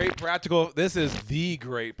like, a great practical. This is the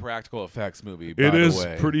great practical effects movie. It by is the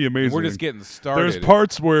way. pretty amazing. We're just getting started. There's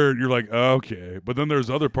parts where you're like, oh, okay, but then there's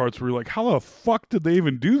other parts where you're like, how the fuck did they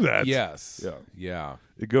even do that? Yes. Yeah. Yeah.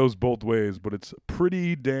 It goes both ways, but it's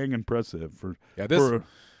pretty dang impressive for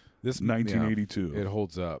this 1982. It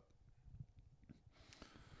holds up.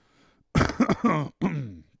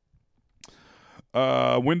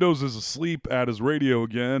 Windows is asleep at his radio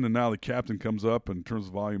again, and now the captain comes up and turns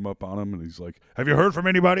the volume up on him, and he's like, "Have you heard from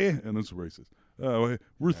anybody?" And this is where he says, "Oh,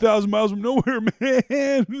 we're 1,000 miles from nowhere,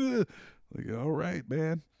 man." Like, all right,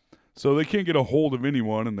 man. So they can't get a hold of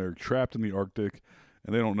anyone, and they're trapped in the Arctic,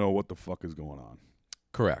 and they don't know what the fuck is going on.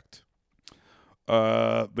 Correct.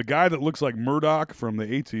 The guy that looks like Murdoch from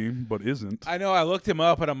the A-Team, but isn't. I know. I looked him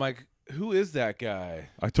up, and I'm like, who is that guy?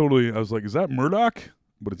 I was like, is that Murdoch?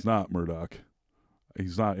 But it's not Murdoch.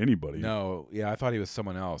 He's not anybody. No. Yeah, I thought he was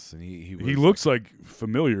someone else, and he was, He looks like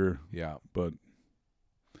familiar. Yeah. But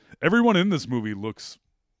everyone in this movie looks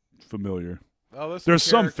familiar. Oh, there's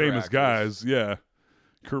some famous guys. Yeah.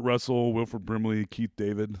 Kurt Russell, Wilford Brimley, Keith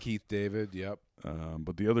David. Yep.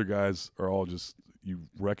 But the other guys are all just, you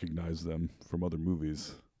recognize them from other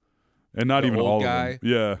movies. And not The even old all guy? of them.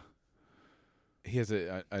 Yeah. He has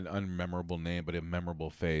an unmemorable name, but a memorable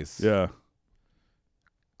face. Yeah.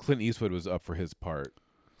 Clint Eastwood was up for his part.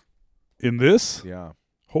 In this? Yeah.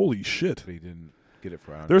 Holy shit. But he didn't get it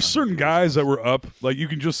for There's certain guys that were up, like you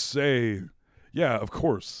can just say, yeah, of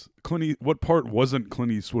course. What part wasn't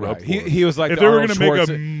Clint Eastwood up for? He was like if the they were Arnold going to make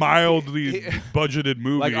a Schwarzenegger- mildly budgeted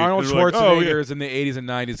movie. like Arnold they're like, oh, Schwarzenegger is in the 80s and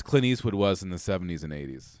 90s. Clint Eastwood was in the 70s and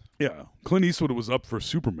 80s. yeah. Clint Eastwood was up for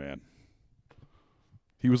Superman.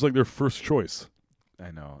 He was like their first choice.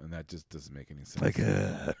 I know, and that just doesn't make any sense. Like,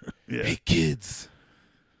 yeah. Hey, kids.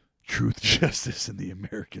 Truth, justice, and the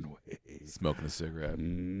American way. Smoking a cigarette.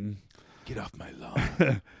 Get off my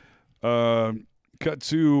lawn. Cut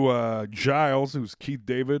to Giles, who's Keith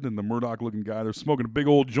David, and the Murdoch-looking guy. They're smoking a big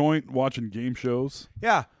old joint, watching game shows.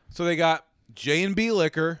 Yeah, so they got J&B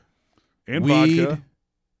liquor. And weed,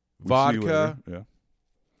 vodka. Yeah.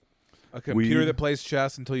 A computer Weed. that plays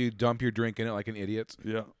chess until you dump your drink in it like an idiot.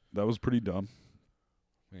 Yeah, that was pretty dumb.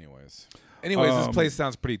 Anyways, this place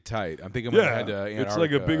sounds pretty tight. I'm thinking we're head to Antarctica. It's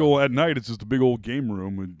like a big old, at night, it's just a big old game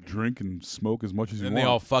room with drink and smoke as much as you want. And they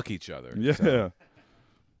all fuck each other. Yeah. So.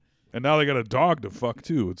 And now they got a dog to fuck,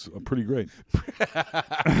 too. It's pretty great.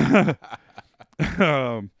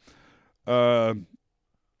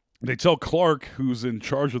 They tell Clark, who's in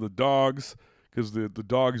charge of the dogs, because the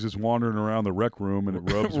dog is just wandering around the rec room and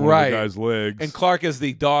it rubs one of the guy's legs. And Clark is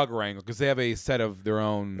the dog wrangler because they have a set of their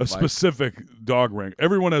own. Specific dog wrangler.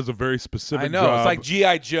 Everyone has a very specific I know. job. It's like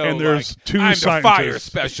G.I. Joe. And there's two I'm scientists. the fire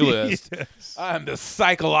specialist. Yes. I'm the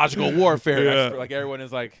psychological warfare expert. Like everyone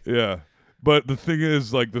is like. Yeah. But the thing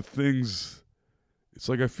is, like, the things... It's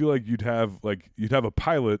like I feel like you'd have a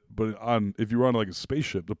pilot, but if you were on like a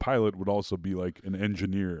spaceship, the pilot would also be like an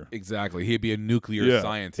engineer. Exactly, he'd be a nuclear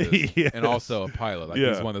scientist Yes. and also a pilot. Like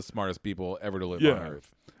he's one of the smartest people ever to live on Earth.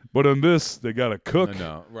 But on this, they got a cook.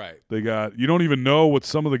 No, right? They got you don't even know what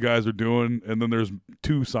some of the guys are doing, and then there's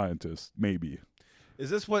two scientists, maybe. Is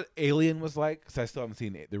this what Alien was like? Because I still haven't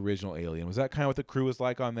seen the original Alien. Was that kind of what the crew was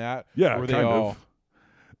like on that? Yeah, were they kind all... of.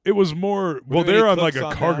 It was more. Well, there they're any on like cooks a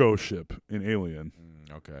on cargo ship in Alien.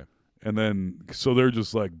 Okay. And then, so they're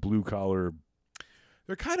just like blue collar.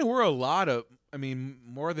 There kind of were a lot of,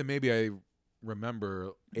 more than maybe I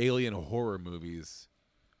remember, alien horror movies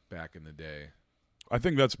back in the day. I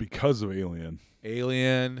think that's because of Alien.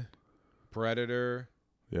 Alien, Predator.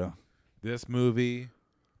 Yeah. This movie,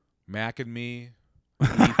 Mac and Me,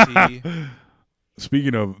 E.T.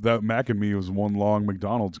 Speaking of that, Mac and Me was one long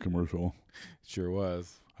McDonald's commercial. Sure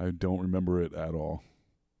was. I don't remember it at all.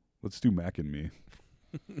 Let's do Mac and Me.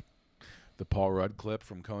 The Paul Rudd clip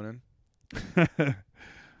from Conan.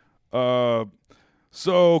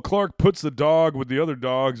 So Clark puts the dog with the other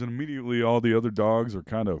dogs, and immediately all the other dogs are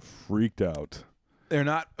kind of freaked out. They're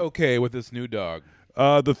not okay with this new dog.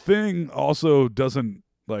 The thing also doesn't,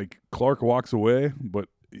 like, Clark walks away, but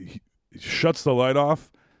he shuts the light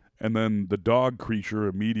off, and then the dog creature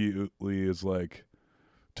immediately is like,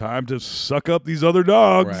 time to suck up these other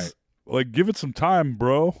dogs. Right. Like, give it some time,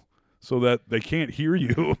 bro, so that they can't hear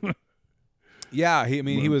you. Yeah,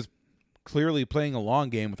 he was clearly playing a long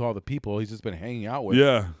game with all the people he's just been hanging out with.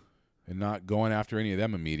 Yeah. And not going after any of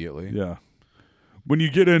them immediately. Yeah. When you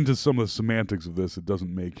get into some of the semantics of this, it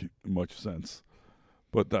doesn't make much sense.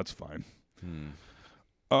 But that's fine.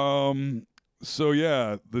 So,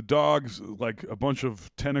 yeah, the dog's, like, a bunch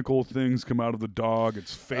of tentacle things come out of the dog.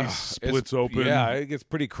 Its face splits open. Yeah, it gets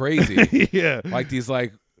pretty crazy. Yeah. Like these,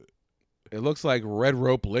 like, it looks like red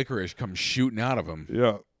rope licorice comes shooting out of him.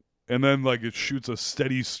 Yeah. And then, like, it shoots a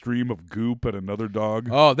steady stream of goop at another dog.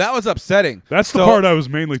 Oh, that was upsetting. That's the part I was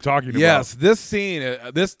mainly talking about. Yes, this scene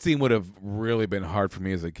would have really been hard for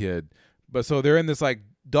me as a kid. But so they're in this, like,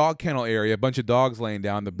 dog kennel area, a bunch of dogs laying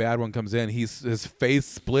down. The bad one comes in. His face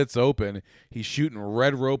splits open. He's shooting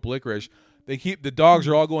red rope licorice. The dogs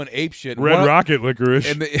are all going apeshit. Red rocket licorice.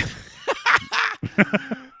 And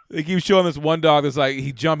they keep showing this one dog that's like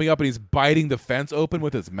he's jumping up and he's biting the fence open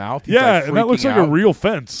with his mouth. He's like and that looks like a real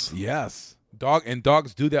fence. Yes,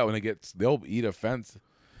 dogs do that when they'll eat a fence,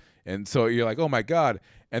 and so you're like, oh my god.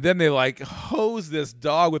 And then they like hose this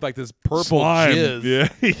dog with like this purple slime. jizz. Yeah,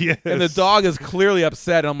 yes. And the dog is clearly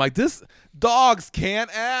upset. And I'm like, dogs can't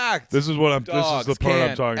act. This is the part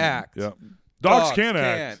I'm talking about. Yeah. Dogs can't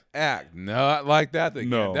act. Not like that thing.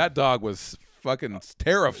 No. That dog was fucking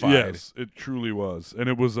terrified. Yes, it truly was. And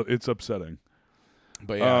it's upsetting.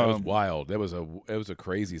 But yeah, it was wild. It was a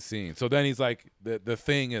crazy scene. So then he's like, the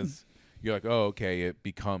thing is, you're like, oh, okay, it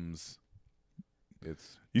becomes,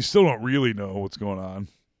 you still don't really know what's going on.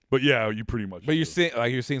 But yeah, you pretty much. But you're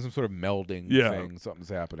seeing some sort of melding thing. Something's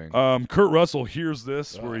happening. Kurt Russell hears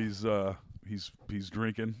this where he's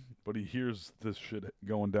drinking, but he hears this shit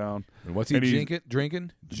going down. And what's he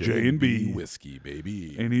drinking? J&B whiskey,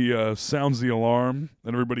 baby. And he sounds the alarm,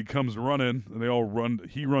 and everybody comes running, and they all run.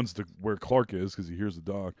 He runs to where Clark is because he hears the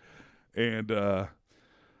dog, and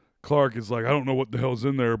Clark is like, I don't know what the hell's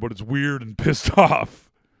in there, but it's weird and pissed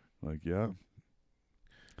off. Like, yeah.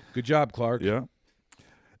 Good job, Clark. Yeah.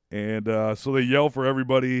 And so they yell for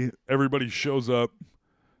everybody. Everybody shows up.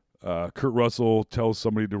 Kurt Russell tells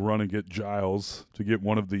somebody to run and get Giles to get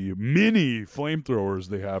one of the mini flamethrowers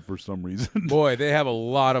they have for some reason. Boy, they have a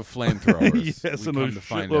lot of flamethrowers. Yes, we and a come to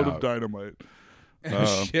find shitload out. of dynamite. A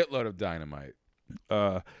shitload of dynamite.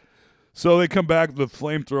 So they come back with the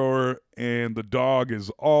flamethrower, and the dog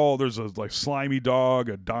is there's a like slimy dog,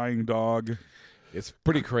 a dying dog. It's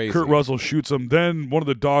pretty crazy. Kurt Russell shoots him. Then one of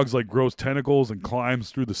the dogs like grows tentacles and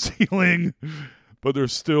climbs through the ceiling, but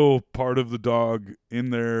there's still part of the dog in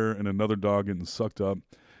there, and another dog getting sucked up.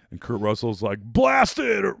 And Kurt Russell's like, "Blast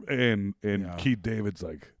it!" And Keith David's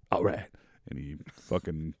like, "All right," and he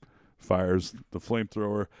fucking fires the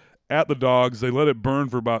flamethrower at the dogs. They let it burn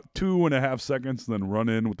for about 2.5 seconds, then run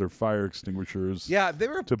in with their fire extinguishers. Yeah, they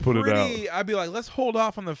were to put it out. I'd be like, let's hold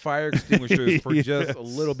off on the fire extinguishers for just a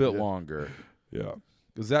little bit longer. Yeah.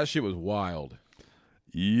 Because that shit was wild.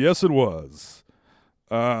 Yes, it was.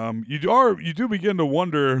 You do begin to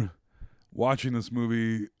wonder, watching this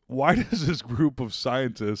movie, why does this group of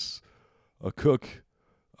scientists, a cook,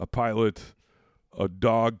 a pilot, a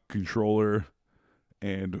dog controller,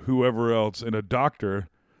 and whoever else, and a doctor,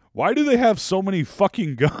 why do they have so many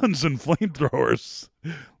fucking guns and flamethrowers?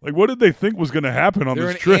 Like, what did they think was going to happen on They're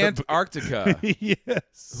this in trip? Antarctica.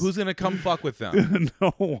 Yes. Who's going to come fuck with them?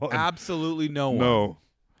 No one. Absolutely no one. No.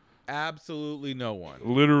 Absolutely no one.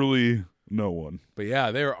 Literally no one. But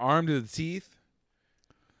yeah, they're armed to the teeth.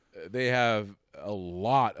 They have a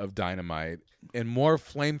lot of dynamite and more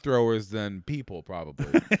flamethrowers than people,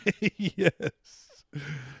 probably. Yes.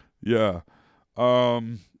 Yeah.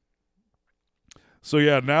 So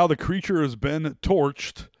yeah, now the creature has been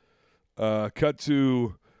torched. Cut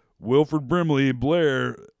to Wilford Brimley,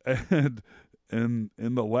 Blair, and in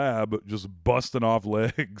the lab just busting off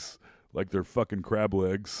legs like they're fucking crab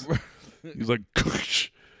legs. He's like,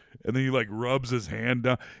 and then he like rubs his hand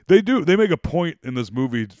down. They make a point in this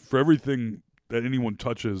movie for everything that anyone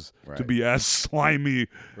touches to be as slimy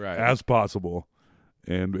as possible,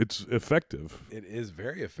 and it's effective. It is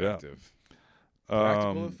very effective. Yeah.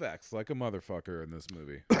 Practical effects, like a motherfucker in this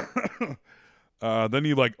movie. Then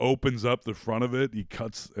he like opens up the front of it. He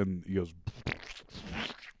cuts and he goes,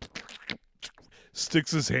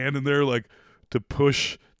 sticks his hand in there like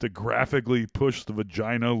to graphically push the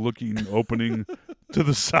vagina-looking opening to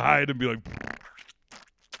the side and be like,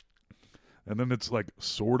 and then it's like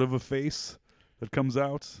sort of a face that comes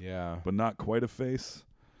out, but not quite a face.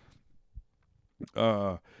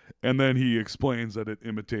 And then he explains that it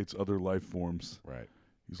imitates other life forms. Right.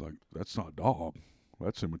 He's like, "That's not dog.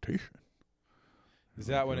 That's imitation." Is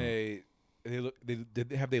that when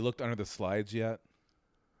have they looked under the slides yet?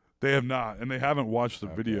 They have not, and they haven't watched the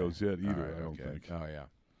videos yet either. Right, I don't think. Oh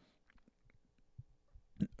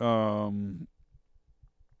yeah.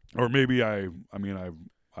 Or maybe I've.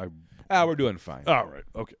 We're doing fine. All right.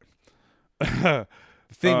 Okay. The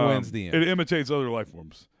thing wins the end. It imitates other life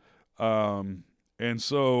forms. And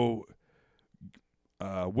so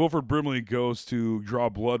Wilford Brimley goes to draw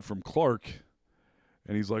blood from Clark,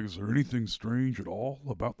 and he's like, "Is there anything strange at all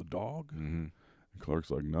about the dog?" Mm-hmm. And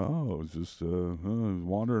Clark's like, "No, it was just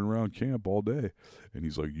wandering around camp all day." And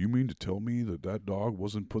he's like, "You mean to tell me that dog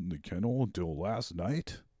wasn't put in the kennel until last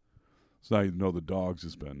night?" So now you know the dog's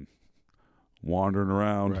just been wandering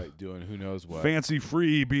around. Right, doing who knows what. Fancy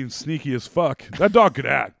free, being sneaky as fuck. That dog could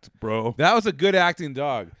act, bro. That was a good acting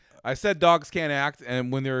dog. I said dogs can't act,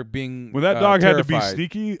 and when they're being when that dog had to be terrified.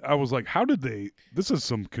 sneaky, I was like, "How did they? This is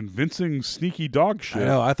some convincing sneaky dog shit." I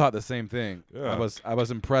know. I thought the same thing. Yeah. I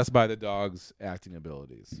was impressed by the dog's acting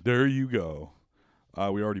abilities. There you go.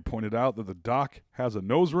 We already pointed out that the doc has a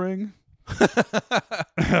nose ring.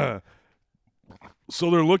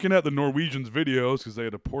 So they're looking at the Norwegians' videos because they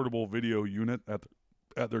had a portable video unit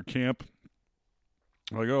at their camp.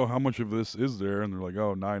 Like, "Oh, how much of this is there?" And they're like,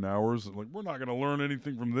 "Oh, 9 hours." I'm like, we're not going to learn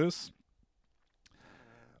anything from this.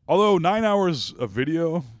 Although 9 hours of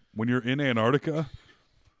video when you're in Antarctica,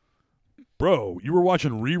 bro, you were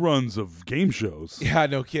watching reruns of game shows. Yeah,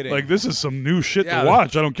 no kidding. Like, this is some new shit to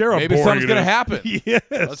watch. I don't care how maybe boring something's it gonna is. happen. Yes.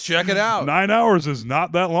 Let's check it out. 9 hours is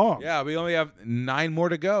not that long. Yeah, we only have 9 more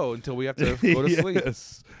to go until we have to go to sleep.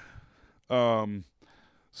 Yes.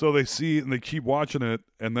 So they see and they keep watching it,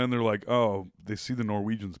 and then they're like, oh, they see the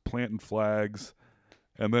Norwegians planting flags,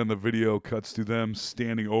 and then the video cuts to them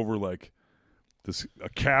standing over like a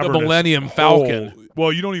cavernous Millennium hole. Falcon.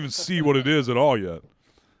 Well, you don't even see what it is at all yet.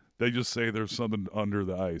 They just say there's something under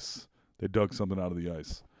the ice. They dug something out of the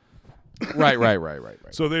ice. Right.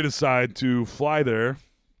 So they decide to fly there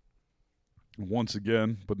once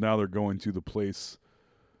again, but now they're going to the place,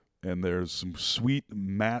 and there's some sweet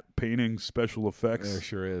matte painting special effects. There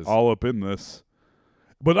sure is. All up in this.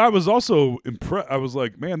 But I was also impressed. I was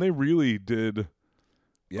like, man, they really did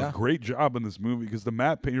a great job in this movie because the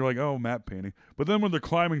matte paint, you're like, oh, matte painting. But then when they're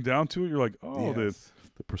climbing down to it, you're like, oh, Yes.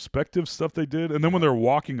 the perspective stuff they did. And then when they're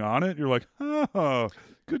walking on it, you're like, oh,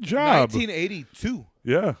 good job. 1982.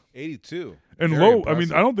 Yeah. 82. And Very low, impressive. I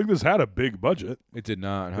mean, I don't think this had a big budget. It did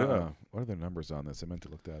not. Huh? Yeah. What are the numbers on this? I meant to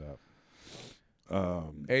look that up.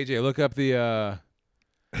 AJ, look up the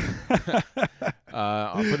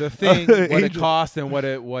for the thing what it AJ. cost and what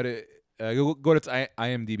it go to its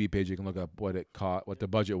IMDb page. You can look up what it cost, what the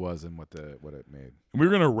budget was, and what it made. We were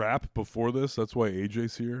going to rap before this. That's why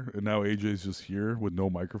AJ's here. And now AJ's just here with no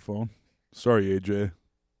microphone. Sorry, AJ.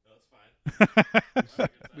 We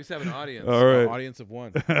just have an audience. All right. An audience of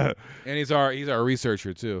one, and he's our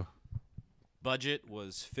researcher too. Budget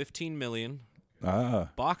was $15 million.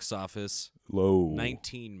 Box office Low.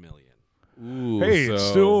 $19 million. Ooh, Hey, so, it's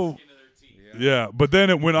still. Yeah, but then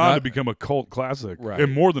it went on to become a cult classic, Right.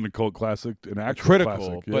 and more than a cult classic, an actual critical.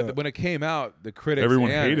 classic. But yeah. when it came out, the critics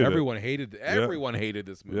Everyone and hated it. everyone hated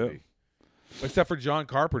this movie, except for John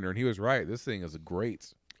Carpenter, and he was right. This thing is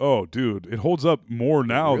great. Oh, dude, it holds up more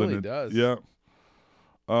now really than it does. Yeah.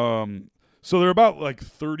 So they're about like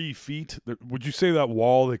 30 feet. Would you say that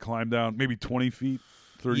wall they climbed down maybe 20 feet,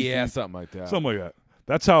 30 Yeah, feet? something like that. Something like that.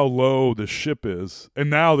 That's how low the ship is. And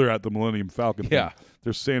now they're at the Millennium Falcon. Yeah.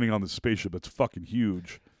 They're standing on the spaceship. It's fucking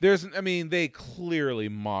huge. They clearly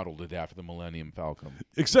modeled it after the Millennium Falcon.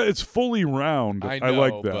 Except it's fully round. I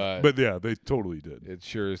like know, that. But yeah, they totally did. It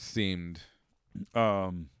sure seemed.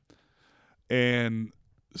 And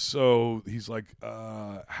so he's like,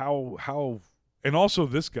 how, and also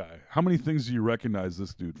this guy, how many things do you recognize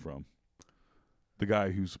this dude from? The guy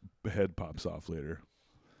whose head pops off later.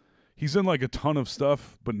 He's in like a ton of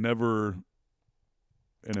stuff, but never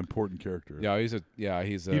an important character. Yeah, he's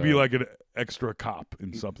He'd be like an extra cop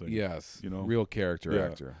in something. Yes, you know, real character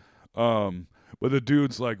actor. But the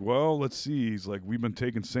dude's like, well, let's see. He's like, we've been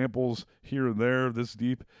taking samples here and there, this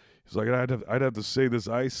deep. He's like, I'd have to say this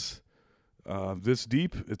ice, this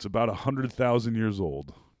deep, it's about 100,000 years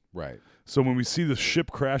old. Right. So when we see the ship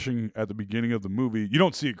crashing at the beginning of the movie, you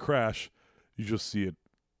don't see it crash, you just see it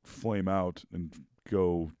flame out and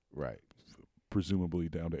go right, presumably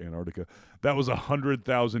down to Antarctica. That was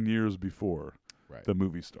 100,000 years before the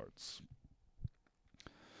movie starts.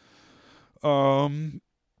 So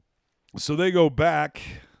they go back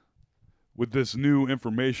with this new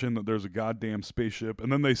information that there's a goddamn spaceship,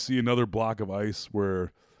 and then they see another block of ice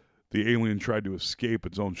where the alien tried to escape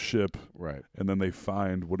its own ship. Right. And then they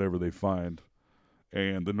find whatever they find.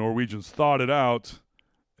 And the Norwegians thought it out,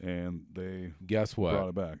 and they guess what? Brought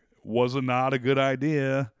it back. Was not a good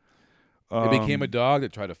idea. It became a dog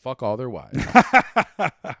that tried to fuck all their wives.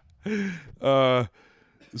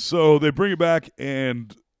 So they bring it back,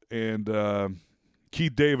 and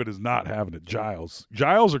Keith David is not having it. Giles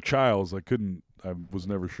or Childs? I was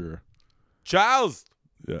never sure. Giles.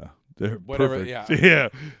 Yeah, they're whatever. perfect. Yeah. Yeah.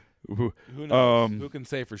 Who knows? Who can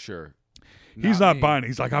say for sure? He's not buying it.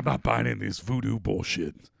 He's like, I'm not buying in this voodoo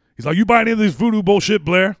bullshit. He's like, you buying in this voodoo bullshit,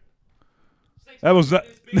 Blair? That was not.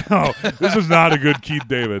 No, this is not a good Keith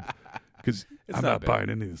David. Because I'm not buying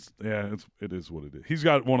into this. Yeah, it is what it is. He's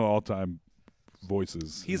got one of the all-time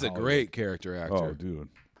voices. He's a great character actor. Oh, dude.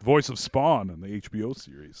 Voice of Spawn in the HBO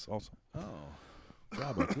series also. Oh.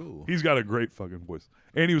 Bravo, cool. He's got a great fucking voice.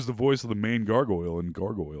 And he was the voice of the main gargoyle in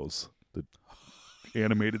Gargoyles, the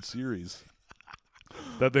animated series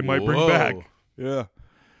that they might bring back. Yeah.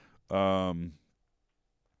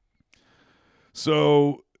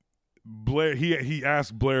 So Blair, he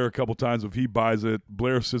asked Blair a couple times if he buys it.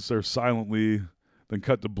 Blair sits there silently, then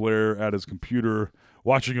cut to Blair at his computer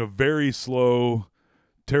watching a very slow,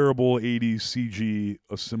 terrible 80s CG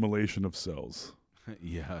assimilation of cells.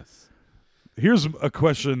 Yes. Here's a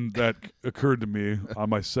question that occurred to me on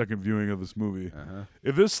my second viewing of this movie. Uh-huh.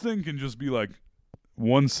 If this thing can just be like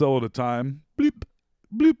one cell at a time, bleep,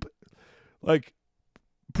 bleep, like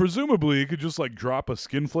presumably it could just like drop a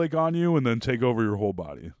skin flake on you and then take over your whole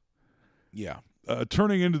body. Yeah.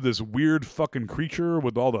 Turning into this weird fucking creature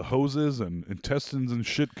with all the hoses and intestines and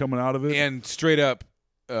shit coming out of it. And straight up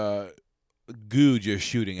goo just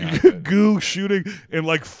shooting out of it. Goo shooting and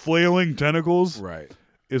like flailing tentacles. Right.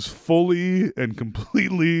 Is fully and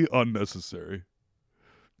completely unnecessary,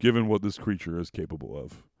 given what this creature is capable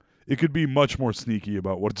of. It could be much more sneaky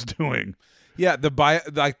about what it's doing. Yeah,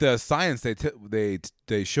 the science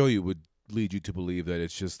they show you would lead you to believe that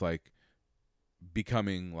it's just like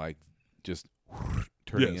becoming like just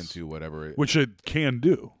turning into whatever which it can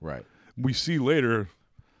do. Right. We see later.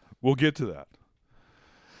 We'll get to that.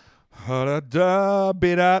 Ha-da-da,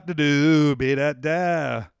 be-da-da-do,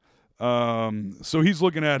 be-da-da. So he's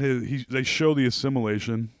looking at they show the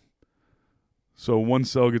assimilation So one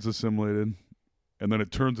cell gets assimilated, and then it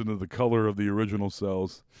turns into the color of the original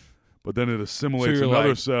cells. But then it assimilates you're another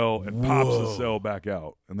like, cell and pops the whoa. cell back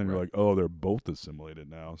out. And then you're Right. like, oh, they're both assimilated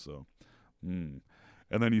now. So, And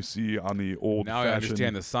then you see on the old Now I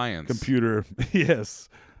understand the science. computer, yes,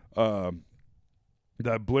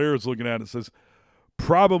 that Blair is looking at. It says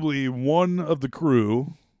probably one of the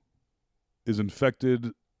crew is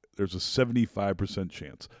infected. There's a 75%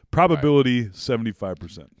 chance. Probability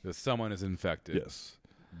 75%. That someone is infected Yes.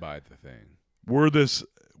 by the thing. Were this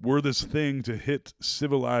thing to hit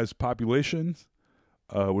civilized populations,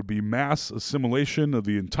 would be mass assimilation of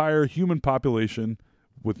the entire human population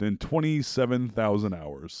within 27,000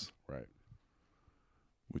 hours, Right.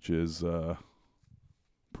 which is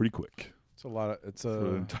pretty quick It's a lot of. It's for the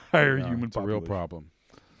a entire yeah, human it's a population. real problem.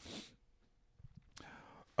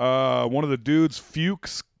 One of the dudes,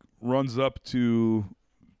 Fuchs, runs up to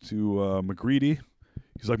McGreedy.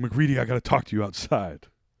 He's like, McGreedy, I got to talk to you outside.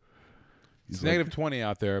 It's He's like, negative 20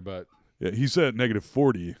 out there, but yeah, he said negative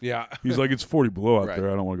 40. yeah. He's like, it's 40 below out Right.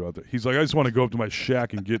 there. I don't want to go out there. He's like, I just want to go up to my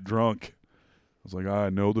shack and get drunk. I was like, I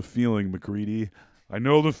know the feeling, McGreedy. I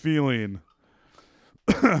know the feeling.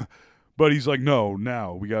 But he's like, no,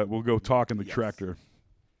 now we'll go talk in the tractor.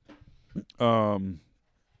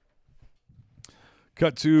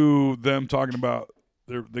 Cut to them talking about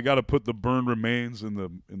they got to put the burned remains in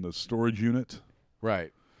the storage unit,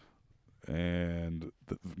 Right. and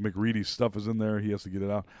McReady's stuff is in there. He has to get it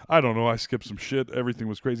out. I don't know. I skipped some shit. Everything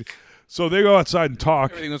was crazy. So they go outside and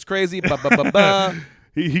talk. Everything was crazy. Ba, ba, ba, ba.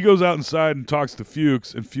 He goes out inside and talks to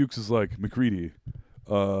Fuchs, and Fuchs is like, McReady,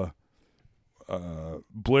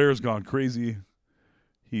 Blair's gone crazy.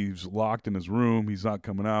 He's locked in his room. He's not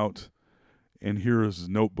coming out. And here is his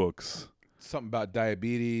notebooks. Something about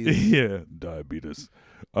diabetes. Yeah, diabetes.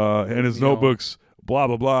 And his You know. notebooks, blah,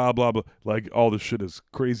 blah, blah, blah, blah. Like, all this shit is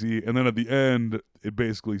crazy. And then at the end, it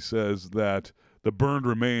basically says that the burned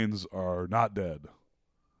remains are not dead.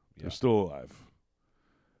 They're Yeah. still alive.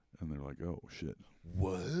 And they're like, oh, shit.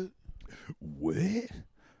 What? What?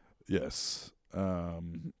 Yes.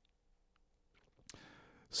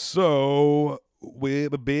 So,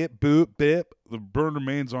 whip a bit, boop, bip. The burned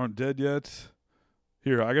remains aren't dead yet.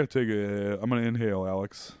 Here, I gotta take I'm gonna inhale,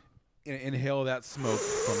 Alex. Inhale that smoke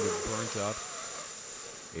from the burnt up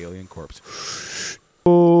alien corpse.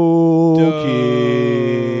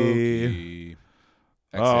 Okay.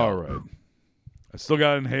 Exhale. All right. I still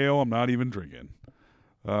got to inhale. I'm not even drinking.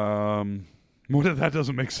 That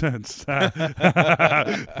doesn't make sense. Out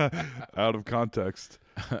of context.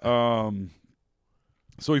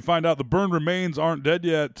 So we find out the burned remains aren't dead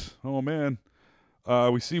yet. Oh, man.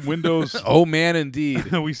 We see Windows. Oh, man,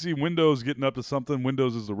 indeed. We see Windows getting up to something.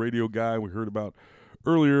 Windows is the radio guy we heard about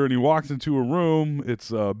earlier, and he walks into a room.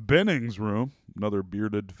 It's Benning's room, another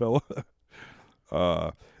bearded fella.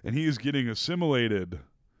 And he is getting assimilated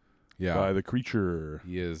Yeah. by the creature.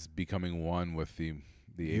 He is becoming one with the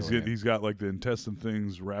alien. He's got like the intestine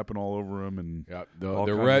things wrapping all over him, and Yeah, all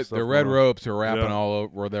the kinds of red stuff the red going on. ropes are wrapping Yeah. all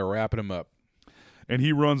over. Or they're wrapping him up. and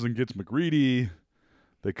he runs and gets McReady.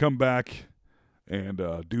 They come back, and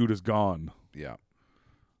dude is gone. Yeah.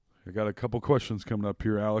 I got a couple questions coming up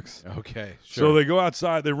here, Alex. Okay. So Sure. they go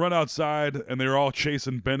outside. They run outside, and they're all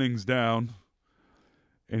chasing Bennings down.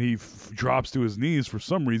 And he drops to his knees for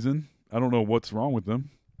some reason. I don't know what's wrong with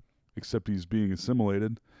him, except he's being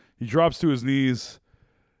assimilated. He drops to his knees,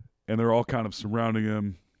 and they're all kind of surrounding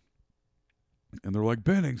him. And they're like,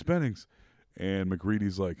 Bennings, Bennings. And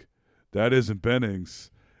McReady's like, that isn't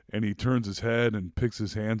Bennings. And he turns his head and picks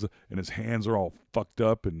his hands, and his hands are all fucked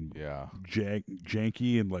up and yeah.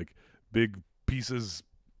 janky and like big pieces,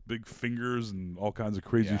 big fingers, and all kinds of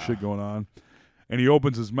crazy Yeah. shit going on. And he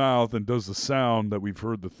opens his mouth and does the sound that we've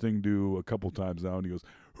heard the thing do a couple times now, and he goes,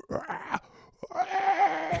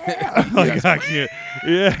 like, I can't,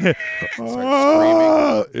 yeah, Starts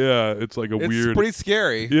screaming. yeah, it's like a It's weird. pretty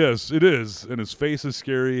scary. Yes, it is, and his face is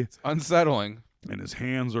scary, Unsettling. and his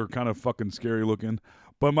hands are kind of fucking scary looking.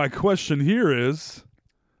 But my question here is,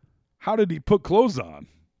 how did he put clothes on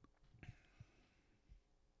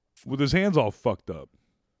with his hands all fucked up?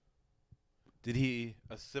 Did he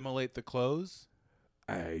assimilate the clothes?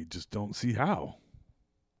 I just don't see how.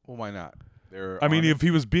 Well, why not? They're I mean, on- if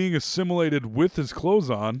he was being assimilated with his clothes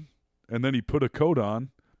on, and then he put a coat on,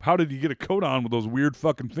 how did he get a coat on with those weird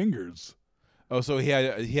fucking fingers? oh, so he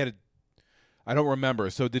had. I don't remember.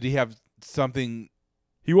 So did he have something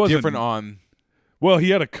He wasn't different on? Well, he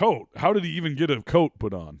had a coat. How did he even get a coat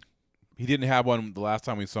put on? He didn't have one the last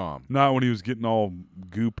time we saw him. Not when he was getting all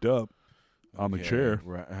gooped up on the Okay, chair.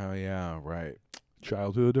 Right. Oh yeah. Right.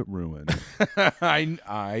 Childhood ruin.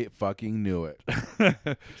 I fucking knew it. Try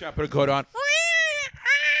to put a coat on.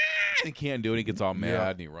 He can't do it. He gets all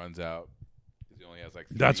mad and he runs out. He only has like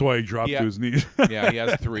 3. That's why he dropped to his knees. Yeah, he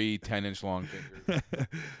has 3 10-inch long fingers.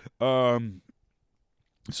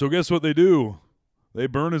 So guess what they do? They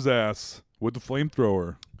burn his ass with the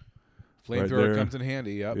flamethrower. Flamethrower right comes in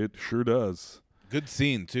handy. Yep. It sure does. Good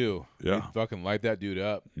scene too. Yeah. They fucking light that dude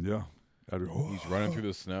up. Yeah. He's running through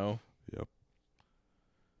the snow. Yep.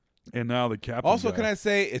 And now the captain. Also, guy. can I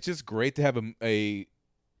say it's just great to have a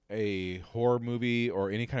horror movie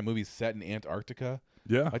or any kind of movie set in Antarctica.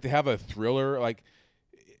 Yeah. Like to have a thriller. Like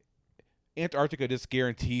Antarctica just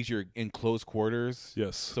guarantees you're in close quarters.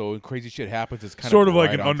 Yes. So when crazy shit happens, it's kind sort of right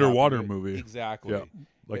like an on top of underwater it. movie. Exactly. Yeah.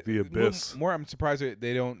 Like The Abyss. More, I'm surprised that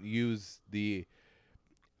they don't use the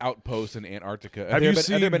outpost in Antarctica. Have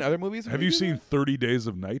there been other movies? Have you seen 30 Days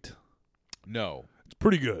of Night? No. It's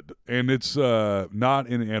pretty good, and it's not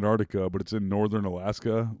in Antarctica, but it's in northern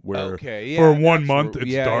Alaska, where for 1 month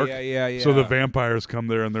it's dark. Yeah. So the vampires come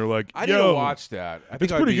there, and they're like, I need to watch that. I think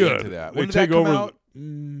it's I'd pretty be good. into that. They When did take that come over. out?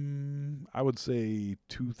 I would say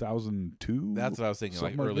 2002. That's what I was thinking,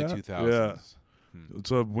 like something early that. 2000s. Yeah.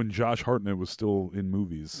 It's when Josh Hartnett was still in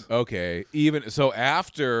movies. Okay. Even so,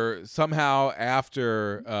 after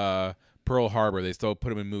Pearl Harbor, they still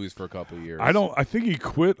put him in movies for a couple of years. I think he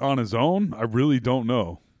quit on his own. I really don't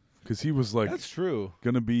know, because he was like, That's true.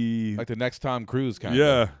 gonna be Like the next Tom Cruise kind of.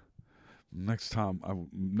 yeah. Next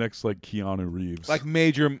like Keanu Reeves, Like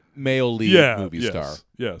major male lead movie star.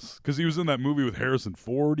 Yes, because he was in that movie with Harrison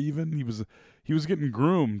Ford. Even he was getting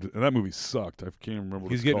groomed, and that movie sucked. I can't remember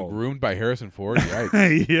what He's it's getting called. groomed by Harrison Ford.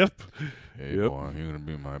 Yikes. Yep. Hey, Yep. boy, you're gonna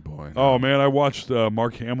be my boy. Oh man, I watched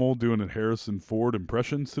Mark Hamill doing a Harrison Ford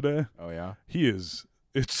impressions today. Oh yeah.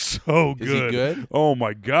 It's so good. Is he good? Oh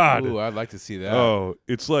my god. Ooh, I'd like to see that. Oh,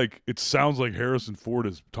 it sounds like Harrison Ford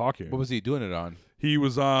is talking. What was he doing it on? He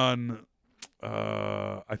was on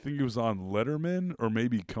I think he was on Letterman or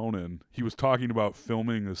maybe Conan. He was talking about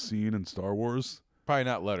filming a scene in Star Wars. Probably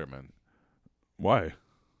not Letterman. Why?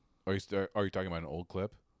 Are you talking about an old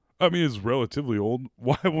clip? I mean, it's relatively old.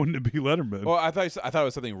 Why wouldn't it be Letterman? Well, I thought it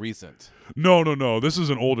was something recent. No. This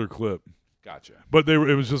is an older clip. Gotcha. But it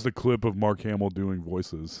was just a clip of Mark Hamill doing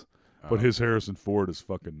voices. But his Harrison Ford is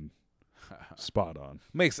fucking spot on.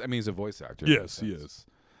 He's a voice actor. Yes, he is.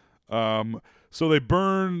 So they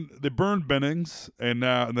burn Bennings, and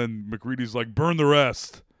then McReady's like, burn the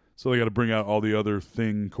rest. So they got to bring out all the other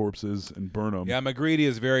Thing corpses and burn them. Yeah, McReady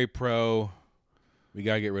is very pro. We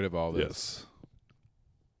got to get rid of all this.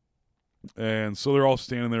 Yes. And so they're all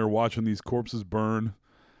standing there watching these corpses burn.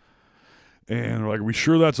 And they're like, are we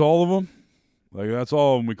sure that's all of them? Like, that's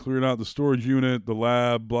all. And we cleared out the storage unit, the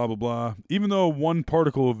lab, blah, blah, blah. Even though one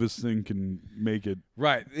particle of this thing can make it.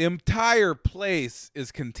 Right. The entire place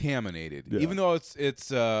is contaminated. Yeah. Even though it's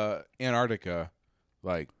Antarctica,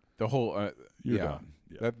 like the whole You're done.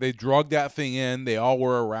 Yeah. They drug that thing in. They all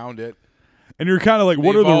were around it. And you're kind of like,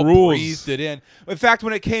 what They've are the all rules? breathed it in. In fact,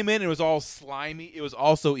 when it came in, it was all slimy. It was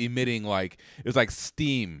also emitting it was like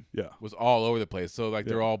steam. Yeah. Was all over the place. So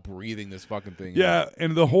they're all breathing this fucking thing. Yeah,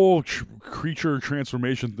 and the whole creature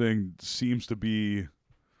transformation thing seems to be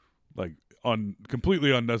like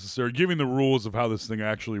completely unnecessary. Giving the rules of how this thing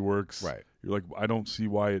actually works. Right. You're like, I don't see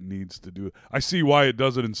why it needs to do it. I see why it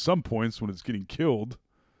does it in some points when it's getting killed,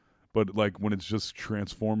 but like when it's just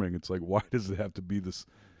transforming, it's like, why does it have to be this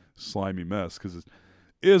slimy mess? Because it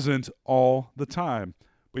isn't all the time.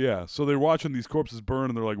 But yeah, so they're watching these corpses burn,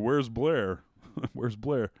 and they're like, where's Blair? Where's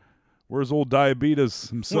Blair? Where's old Diabetes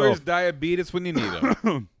himself? Where's Diabetes when you need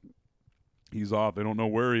him? He's off. They don't know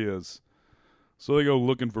where he is. So they go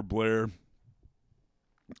looking for Blair,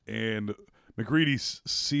 and McReady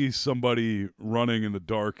sees somebody running in the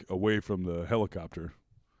dark away from the helicopter.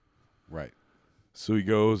 Right. So he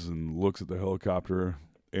goes and looks at the helicopter,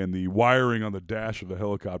 and the wiring on the dash of the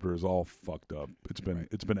helicopter is all fucked up. It's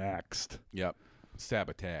been axed. Yep.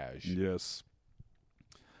 Sabotage. Yes.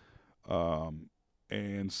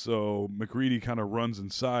 And so McReady kind of runs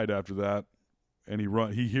inside after that, and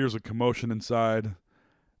he hears a commotion inside,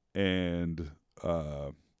 and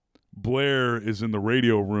Blair is in the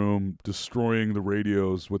radio room destroying the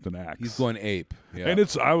radios with an axe. He's going ape. Yeah.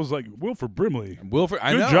 And I was like, Wilford Brimley.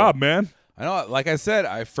 I know. Good job, man. I know. Like I said,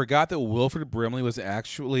 I forgot that Wilford Brimley was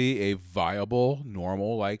actually a viable,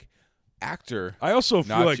 normal, actor. I also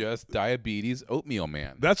feel not like just Diabetes Oatmeal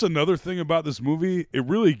Man. that's another thing about this movie. It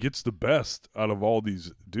really gets the best out of all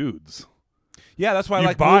these dudes. Yeah, that's why I You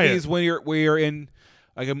like buy movies it. when you're in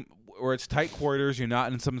where it's tight quarters. You're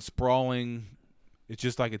not in some sprawling. It's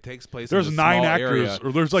just like it takes place. There's in a 9 small actors, area.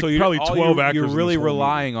 or there's So probably 12 actors. You're in really this whole movie.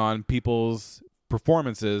 relying on people's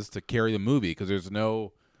performances to carry the movie because there's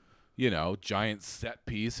no. giant set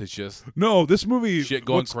piece. It's just No, this movie. Shit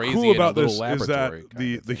going what's crazy cool in a about little this is laboratory that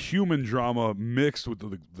kind of the human drama mixed with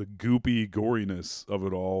the goopy goriness of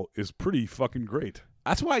it all is pretty fucking great.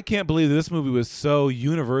 that's why I can't believe this movie was so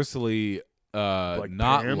universally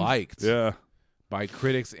not panned? liked Yeah. by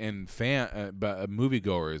critics and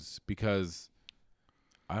moviegoers because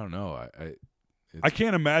I don't know. I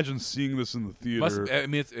can't imagine seeing this in the theater.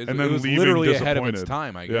 It and then was leaving literally ahead of its disappointed.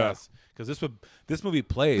 time, I Yeah. guess, because this movie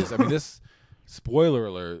plays. I mean, this spoiler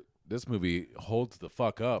alert. This movie holds the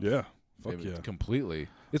fuck up. Yeah. Fuck yeah. Completely.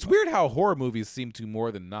 It's weird how horror movies seem to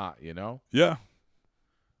more than not. Yeah.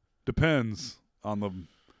 Depends on the.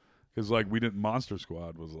 Because, we didn't. Monster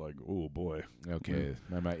Squad was like, oh, boy. Okay.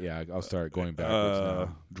 I'll start going backwards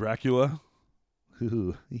now. Dracula.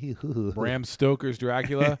 Bram Stoker's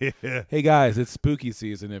Dracula. Yeah. Hey guys, it's spooky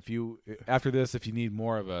season. After this, if you need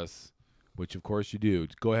more of us, which of course you do,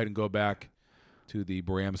 go ahead and go back to the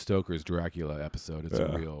Bram Stoker's Dracula episode. It's a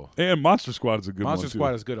real. And Monster Squad is a good one, Monster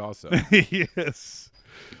Squad is good also. Yes.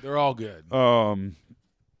 They're all good.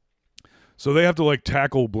 So they have to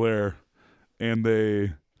tackle Blair, and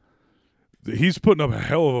he's putting up a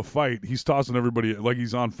hell of a fight. He's tossing everybody like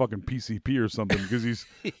he's on fucking PCP or something because he's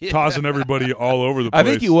tossing everybody all over the place. I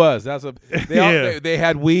think he was. They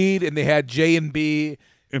had weed and they had J&B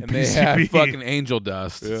and they had fucking angel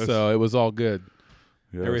dust. Yes. So it was all good.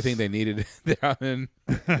 Yes. Everything they needed down in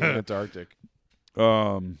the Antarctic.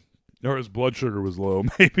 Or his blood sugar was low,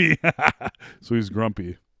 maybe. So he's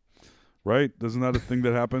grumpy. Right? Isn't that a thing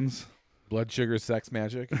that happens? Blood sugar sex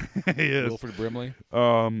magic. Yes. Wilford Brimley.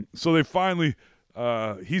 So they finally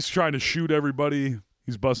he's trying to shoot everybody.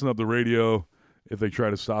 He's busting up the radio if they try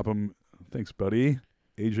to stop him. Thanks, buddy.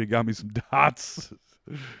 AJ got me some dots.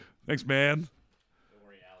 Thanks, man. Don't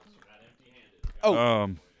worry, Alex. You're not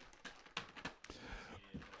empty-handed.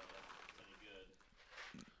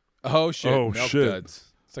 Oh shit! Oh, Milk shit.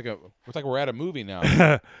 duds. It's like we're at a movie now.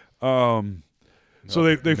 So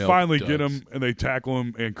they Milk finally duds. get him and they tackle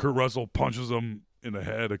him, and Kurt Russell punches him in the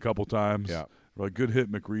head a couple times. Yeah. We're like, good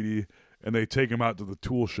hit, McReady. And they take him out to the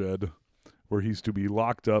tool shed where he's to be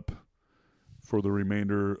locked up for the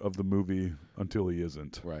remainder of the movie until he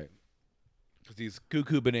isn't. Right. Because he's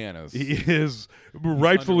cuckoo bananas. He is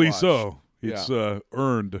rightfully under so. watch. It's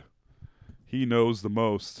earned. He knows the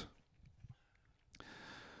most.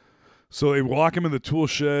 So they lock him in the tool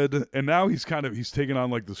shed, and now he's taking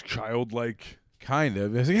on this childlike. Kind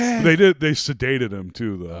of. It's like, yeah. They sedated him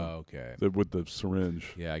too, though. Oh, okay. With the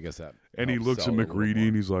syringe. Yeah, I guess that. And he helps looks at sell it a little McReady more.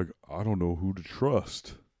 and he's like, I don't know who to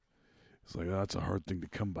trust. It's like, that's a hard thing to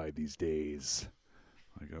come by these days.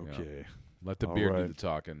 Like, okay. Let the All beard do right. the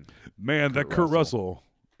talking. Man, that Kurt Kurt Russell,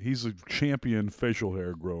 he's a champion facial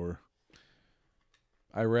hair grower.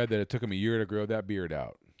 I read that it took him a year to grow that beard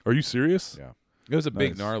out. Are you serious? Yeah. It was a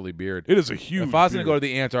big, Nice. gnarly beard. It is a huge If I was going to beard. go to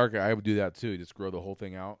the Antarctic, I would do that too. Just grow the whole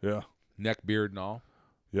thing out. Yeah. Neck, beard, and all.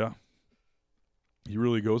 Yeah. He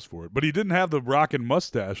really goes for it. But he didn't have the rockin'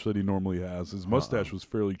 mustache that he normally has. His mustache was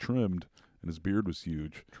fairly trimmed, and his beard was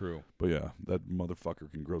huge. True. But yeah, that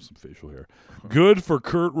motherfucker can grow some facial hair. Good for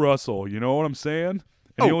Kurt Russell. You know what I'm saying?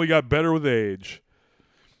 And he only got better with age.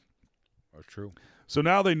 That's true. So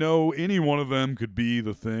now they know any one of them could be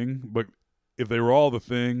the thing, but if they were all the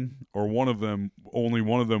thing, or only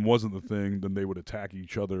one of them wasn't the thing, then they would attack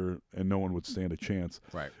each other and no one would stand a chance.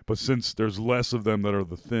 Right. But since there's less of them that are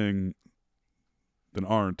the thing than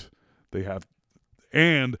aren't, they have.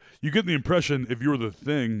 And you get the impression if you're the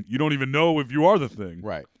thing, you don't even know if you are the thing.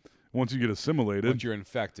 Right. Once you get assimilated. Once you're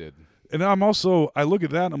infected. And I look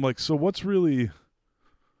at that and I'm like, so why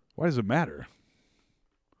does it matter?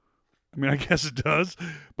 I mean, I guess it does,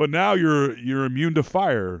 but now you're immune to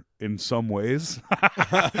fire in some ways.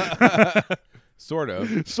 Sort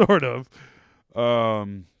of. Sort of.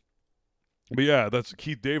 But yeah, that's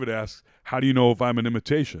Keith David asks, how do you know if I'm an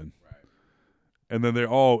imitation? Right. And then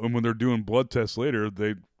and when they're doing blood tests later,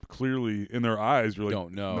 they clearly, in their eyes, you're like,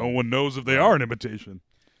 don't know. No one knows if they are an imitation.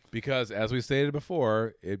 Because, as we stated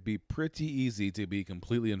before, it'd be pretty easy to be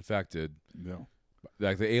completely infected. Yeah.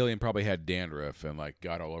 Like, the alien probably had dandruff and,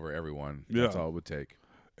 got all over everyone. Yeah. That's all it would take.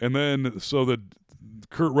 And then, so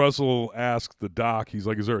Kurt Russell asked the doc, he's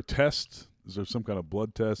like, is there a test? Is there some kind of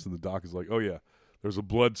blood test? And the doc is like, oh, yeah, there's a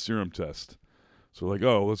blood serum test. So like,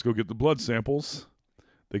 oh, let's go get the blood samples.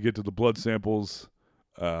 They get to the blood samples.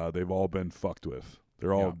 They've all been fucked with.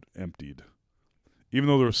 They're all emptied. Even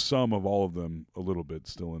though there's some of all of them a little bit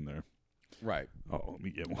still in there. Right. Oh, let me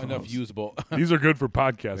get one. Enough usable. These are good for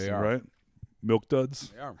podcasting, They are. right? Milk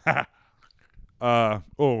duds. They are.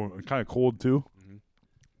 Kind of cold too.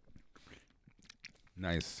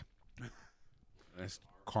 Nice. Nice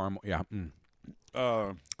caramel. Yeah.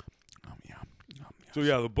 So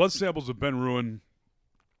yeah, the blood samples have been ruined,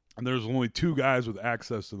 and there's only 2 guys with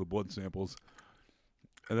access to the blood samples,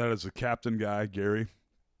 and that is the captain guy, Gary,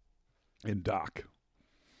 and Doc.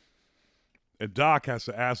 And Doc has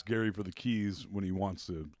to ask Gary for the keys when he wants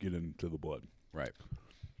to get into the blood. Right.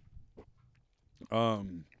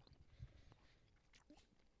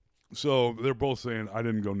 So they're both saying, I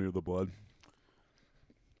didn't go near the blood.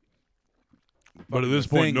 But at this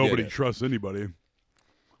point, nobody trusts anybody.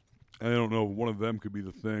 And I don't know if one of them could be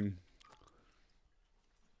the thing.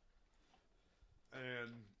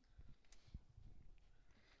 And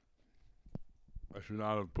I should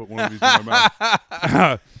not have put one of these in my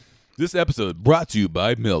mouth. This episode brought to you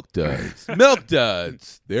by Milk Duds. Milk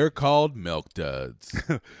Duds. They're called Milk Duds.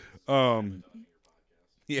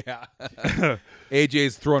 Yeah.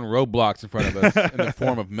 AJ's throwing roadblocks in front of us in the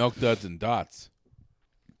form of Milk Duds and Dots.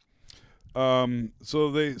 So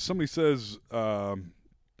somebody says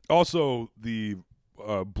also the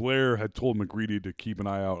Blair had told McGreedy to keep an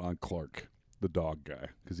eye out on Clark, the dog guy,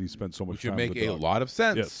 because he spent so much Which time would make with the a dog. lot of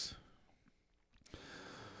sense. Yes.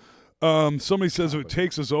 Somebody says if it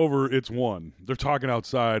takes us over, it's 1. They're talking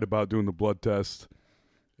outside about doing the blood test.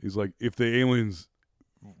 He's like, if the aliens,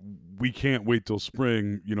 we can't wait till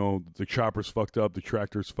spring. You know, the chopper's fucked up, the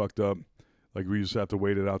tractor's fucked up. Like, we just have to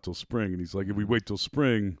wait it out till spring. And he's like, if we wait till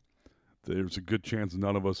spring, there's a good chance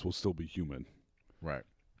none of us will still be human. Right.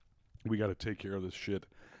 We got to take care of this shit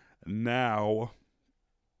now.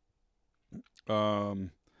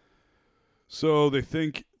 So they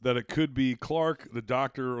think that it could be Clark, the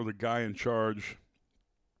doctor, or the guy in charge.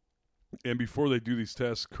 And before they do these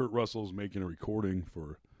tests, Kurt Russell's making a recording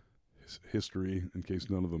for his history in case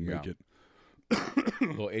none of them make it.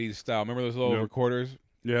 Little 80s style. Remember those little recorders?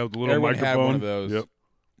 Yeah, with the little Everyone microphone. had one of those. Yep.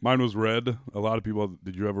 Mine was red. A lot of people.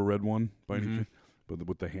 Did you ever red one by any chance? But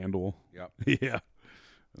with the handle. Yep. Yeah.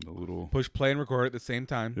 And the little push play and record at the same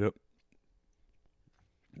time. Yep.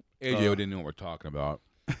 AJ didn't know what we're talking about.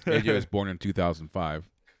 AJ was born in 2005.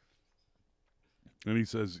 And he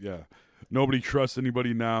says, yeah, nobody trusts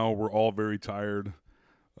anybody now. We're all very tired.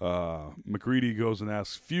 McGreedy goes and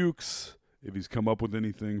asks Fuchs if he's come up with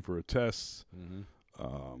anything for a test.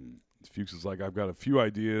 Fuchs is like, I've got a few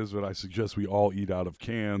ideas, but I suggest we all eat out of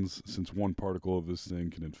cans since one particle of this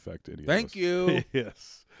thing can infect any of us. Thank you.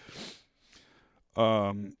 Yes.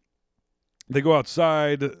 They go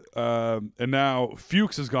outside, and now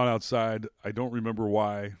Fuchs has gone outside. I don't remember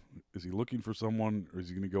why. Is he looking for someone, or is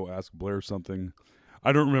he going to go ask Blair something?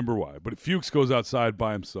 I don't remember why. But Fuchs goes outside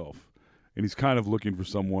by himself, and he's kind of looking for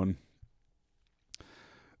someone.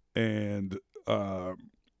 And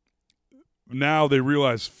now they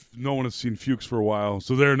realize no one has seen Fuchs for a while,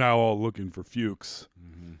 so they're now all looking for Fuchs.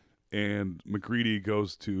 And McGreedy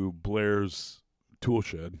goes to Blair's tool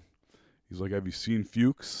shed. He's like, have you seen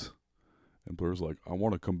Fuchs? And Blair's like, I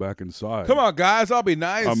want to come back inside. Come on, guys. I'll be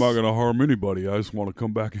nice. I'm not going to harm anybody. I just want to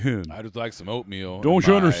come back in. I just like some oatmeal. Don't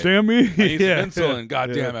you understand me? I need some insulin.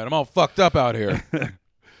 God damn it. I'm all fucked up out here.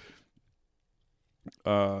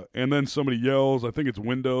 And then somebody yells, I think it's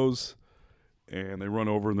Windows, and they run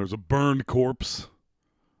over, and there's a burned corpse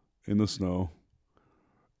in the snow.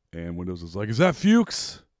 And Windows is like, is that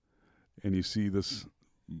Fuchs? And you see this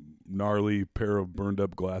gnarly pair of burned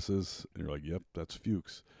up glasses, and you're like, yep, that's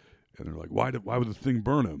Fuchs. And they're like, why would the thing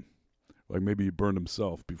burn him? Like maybe he burned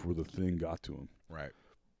himself before the thing got to him. Right.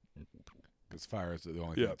 Because fire is the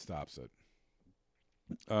only thing that stops it.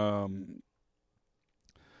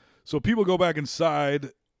 So people go back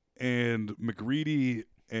inside, and McGreedy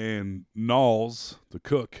and Knowles, the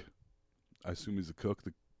cook, I assume he's a cook,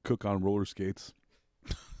 the cook on roller skates.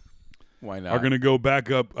 Why not? Are going to go back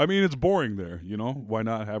up. I mean, it's boring there, you know? Why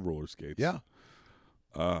not have roller skates? Yeah.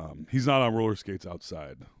 He's not on roller skates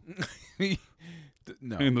outside.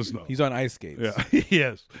 No. In the snow. He's on ice skates. Yeah.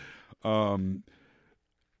 Yes.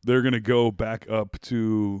 They're going to go back up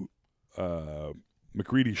to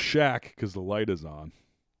McGreedy's shack because the light is on.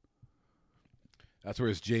 That's where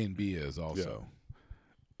his J&B is also.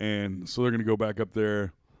 Yeah. And so they're going to go back up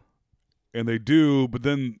there. And they do, but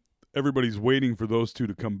then everybody's waiting for those two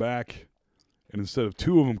to come back. And instead of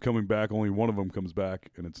two of them coming back, only one of them comes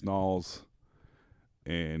back, and it's Knowles.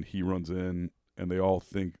 And he runs in, and they all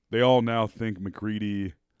now think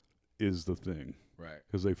McGreedy is the thing. Right.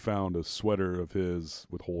 Because they found a sweater of his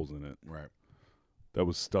with holes in it. Right. That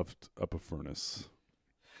was stuffed up a furnace.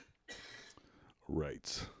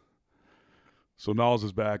 Right. So Knowles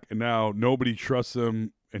is back, and now nobody trusts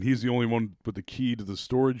him, and he's the only one with the key to the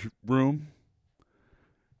storage room.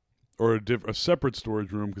 Or a separate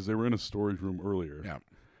storage room, because they were in a storage room earlier. Yeah.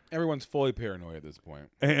 Everyone's fully paranoid at this point.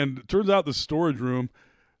 And it turns out the storage room,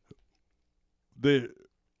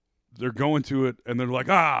 they're going to it, and they're like,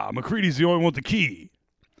 MacReady's the only one with the key.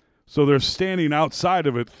 So they're standing outside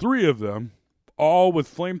of it, 3 of them, all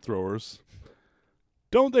with flamethrowers.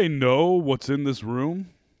 Don't they know what's in this room?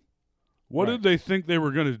 What did they think they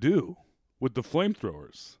were going to do with the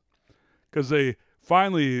flamethrowers? Because they're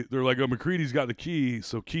like, MacReady's got the key,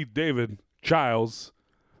 so Keith David, Childs,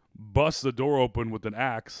 busts the door open with an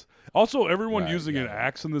axe. Also, everyone using an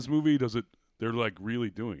axe in this movie they're like really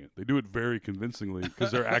doing it. They do it very convincingly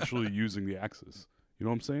because they're actually using the axes. You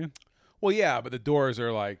know what I'm saying? Well, yeah, but the doors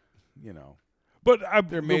are like, But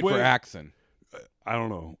they're made for axing. I don't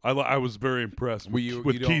know. I was very impressed with you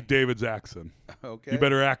Keith David's accent. Okay. You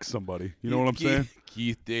better axe somebody. You know what I'm saying?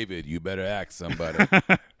 Keith David, you better axe somebody.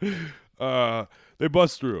 They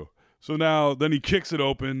bust through. So then he kicks it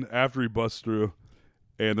open after he busts through,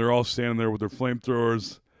 and they're all standing there with their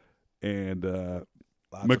flamethrowers, and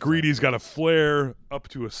MacReady's got a flare up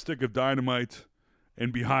to a stick of dynamite,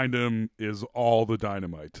 and behind him is all the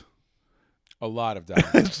dynamite. A lot of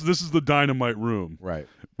dynamite. This is the dynamite room. Right.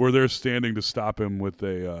 Where they're standing to stop him with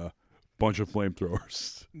a bunch of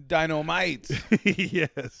flamethrowers. Dynamite.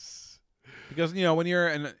 Yes. Because, when you're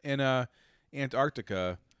in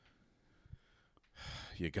Antarctica,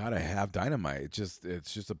 you gotta have dynamite.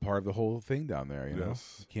 It's just a part of the whole thing down there. You know,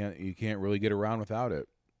 you can't really get around without it.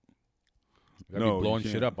 You gotta be blowing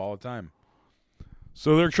shit up all the time.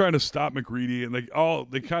 So they're trying to stop MacReady, and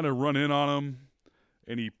they kind of run in on him,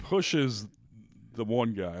 and he pushes the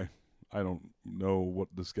one guy. I don't know what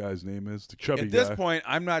this guy's name is. The chubby guy. At this point,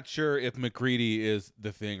 I'm not sure if MacReady is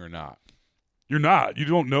the thing or not. You're not. You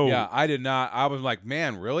don't know. Yeah, I did not. I was like,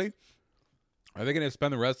 man, really? Are they going to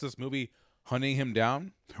spend the rest of this movie hunting him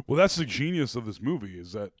down? Well, that's the genius of this movie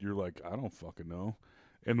is that you're like, I don't fucking know.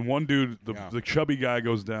 And one dude, the chubby guy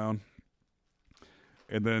goes down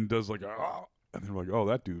and then does like, and they're like, oh,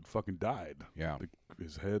 that dude fucking died. Yeah.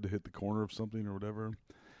 His head hit the corner of something or whatever.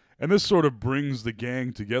 And this sort of brings the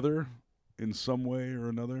gang together in some way or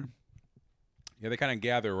another. Yeah, they kind of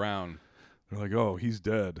gather around. They're like, oh, he's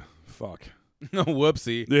dead. Fuck.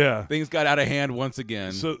 Whoopsie. Yeah. Things got out of hand once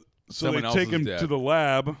again. So they take him to the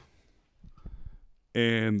lab,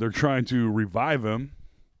 and they're trying to revive him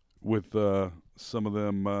with some of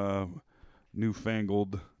them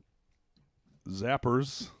newfangled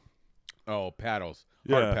zappers. Oh, paddles.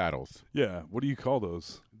 Yeah. Heart paddles. Yeah. What do you call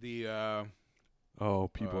those? The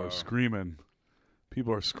people are screaming.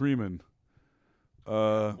 People are screaming.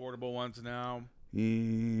 portable ones now.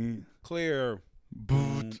 Clear.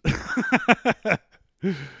 Boot.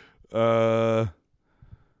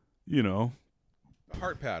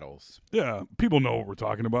 Heart paddles. Yeah, people know what we're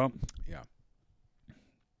talking about. Yeah.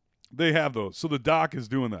 They have those. So the doc is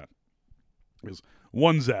doing that. Is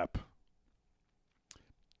one zap.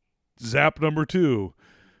 Zap number 2.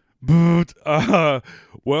 Boot. The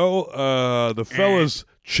fella's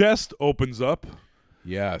chest opens up.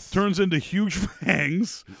 Yes. Turns into huge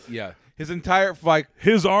fangs. Yeah. His entire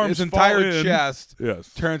his arms. His entire fall in. chest.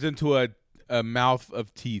 Yes. Turns into a mouth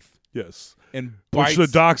of teeth. Yes. And bites. Which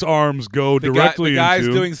the doc's arms go directly the guy's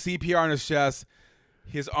into. doing CPR on his chest.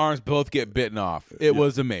 His arms both get bitten off. It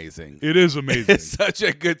was amazing. It is amazing. It's such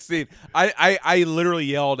a good scene. I literally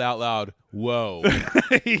yelled out loud, "Whoa!"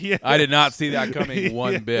 Yes. I did not see that coming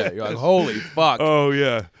one bit. You're like, "Holy fuck!" Oh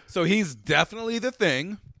yeah. So he's definitely the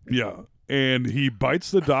thing. Yeah, and he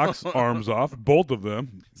bites the doc's arms off, both of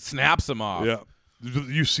them. Snaps them off. Yeah,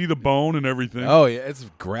 you see the bone and everything. Oh yeah, it's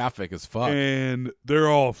graphic as fuck. And they're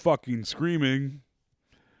all fucking screaming.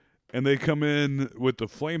 And they come in with the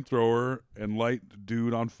flamethrower and light the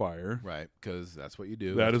dude on fire. Right, because that's what you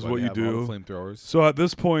do. That is what you do. All the flamethrowers. So at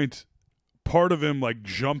this point, part of him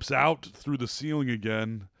jumps out through the ceiling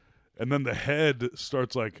again, and then the head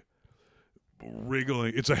starts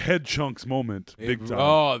wriggling. It's a head chunks moment, big time.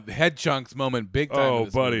 Oh, head chunks moment, big time. Oh,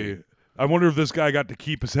 buddy. Movie. I wonder if this guy got to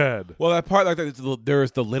keep his head. Well, that part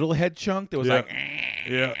there's the little head chunk that was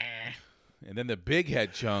yeah. And then the big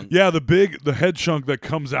head chunk. Yeah, the head chunk that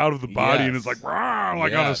comes out of the body and it's Rah!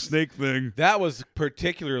 on a snake thing. That was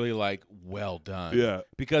particularly well done. Yeah.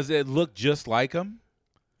 Because it looked just like him.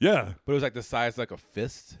 Yeah. But it was the size like a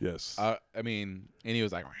fist. Yes. And he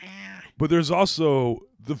was like. Rah! But there's also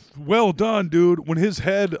well done, dude, when his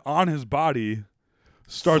head on his body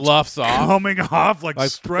starts fluffs off. Coming off,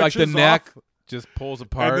 stretches like the neck. off. Just pulls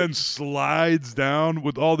apart. And then slides down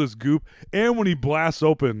with all this goop. And when he blasts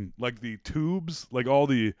open, the tubes, all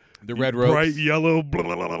the red ropes. Bright yellow, blah,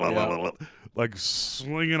 blah, blah, blah,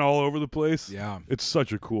 slinging all over the place. Yeah. It's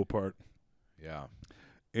such a cool part. Yeah.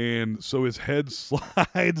 And so his head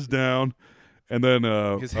slides down, And then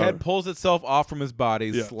his head pulls itself off from his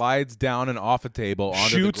body, slides down and off a table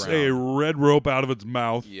onto shoots the ground. a red rope out of its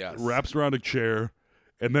mouth, Yes. wraps around a chair,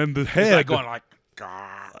 and then the head It's like going like,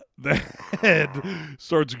 the head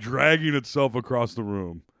starts dragging itself across the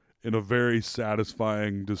room in a very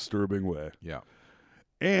satisfying, disturbing way. yeah.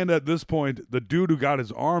 And at this point, the dude who got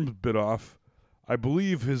his arms bit off, I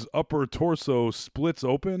believe his upper torso splits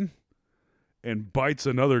open and bites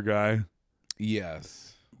another guy.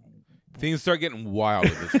 Yes. Things start getting wild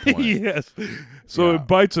at this point. Yes. So it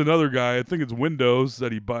bites another guy. I think it's Windows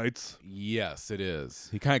that he bites. Yes, it is.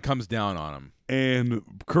 He kind of comes down on him. And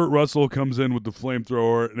Kurt Russell comes in with the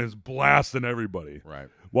flamethrower and is blasting everybody. Right.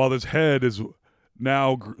 While his head is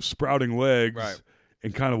now sprouting legs. Right.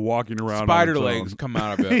 And kind of walking around. Spider on its legs own. come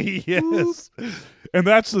out of it. Yes. And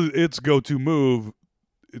that's its go-to move.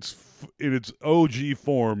 It's in its OG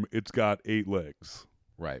form, it's got 8 legs.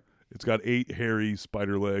 Right. It's got 8 hairy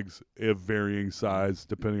spider legs of varying size,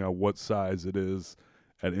 depending on what size it is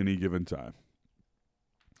at any given time.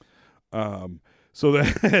 So the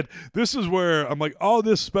head, this is where I'm like, oh,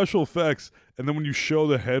 this special effects, and then when you show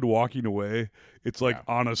the head walking away, it's like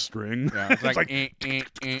on a string. Yeah, it's like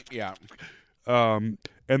yeah.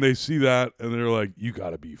 And they see that, and they're like, you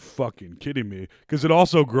got to be fucking kidding me. Because it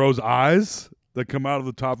also grows eyes that come out of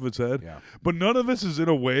the top of its head. Yeah. But none of this is in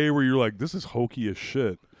a way where you're like, this is hokey as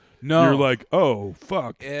shit. No. You're like, oh,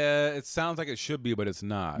 fuck. It sounds like it should be, but it's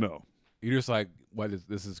not. No. You're just like,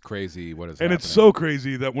 this is crazy. What is And happening? it's so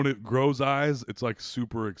crazy that when it grows eyes, it's like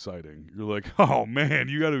super exciting. You're like, oh, man,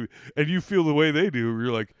 you got to, and you feel the way they do.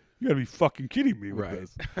 You're like, you got to be fucking kidding me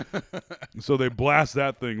with this. So they blast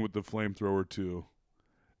that thing with the flamethrower, too.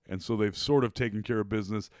 And so they've sort of taken care of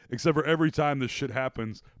business, except for every time this shit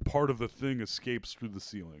happens, part of the thing escapes through the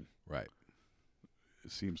ceiling. Right.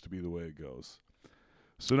 It seems to be the way it goes.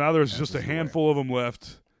 So now there's just a handful of them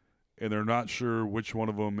left, and they're not sure which one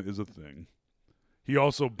of them is a thing. He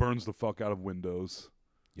also burns the fuck out of Windows.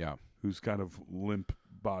 Yeah. Who's kind of limp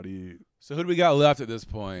body. So who do we got left at this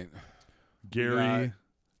point? Gary,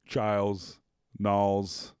 Childs,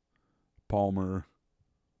 Knowles, Palmer,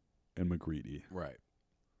 and McCready. Right.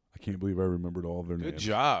 I can't believe I remembered all of their names. Good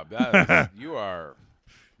job. That is, you are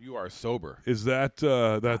sober. Is that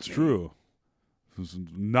that's true? It's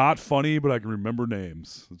not funny, but I can remember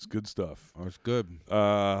names. It's good stuff. Oh, it's good.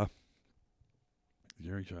 Gary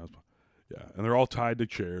Childs. Yeah, and they're all tied to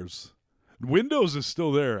chairs. Windows is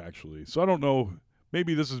still there, actually. So I don't know.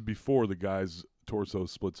 Maybe this is before the guy's torso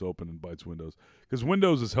splits open and bites Windows. Because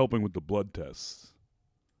Windows is helping with the blood tests.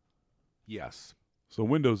 Yes. So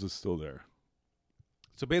Windows is still there.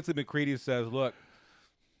 So basically, McCready says, look.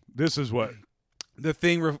 This is what. The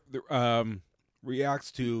thing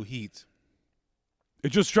reacts to heat. It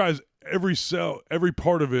just tries every cell, every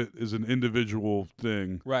part of it is an individual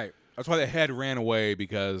thing. Right. That's why the head ran away,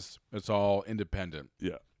 because it's all independent.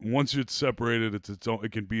 Yeah. Once it's separated, it's its own.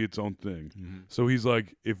 It can be its own thing. Mm-hmm. So he's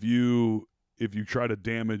like, if you try to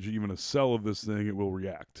damage even a cell of this thing, it will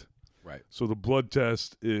react. Right. So the blood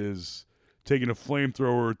test is taking a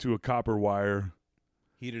flamethrower to a copper wire,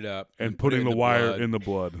 heat it up, and putting the wire in the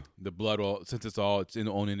blood. The blood will, since it's its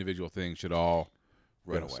own individual thing, should all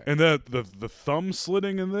run away. And the thumb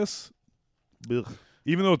slitting in this,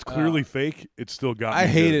 even though it's clearly fake, it's still got. I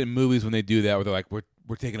hate it in movies when they do that, where they're like, we're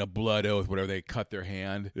taking a blood oath, whatever. They cut their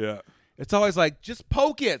hand. Yeah. It's always like, just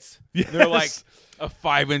poke it. Yes. They're like a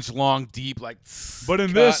 5-inch long, deep, like. But in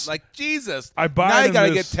cut. this, like, Jesus, I buy now it you in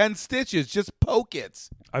gotta this- get 10 stitches. Just poke it.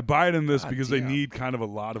 I buy it in this because they damn. need kind of a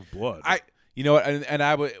lot of blood. You know what? And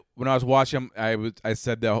I would, when I was watching, I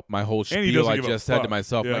said that my whole And he spiel. doesn't I give a just said to fuck.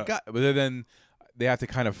 myself, Yeah. my God. But then they have to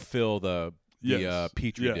kind of fill the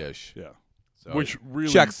petri dish. Yeah. So Which it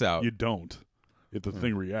really checks out. You don't. If the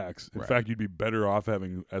thing reacts. In Right. fact, you'd be better off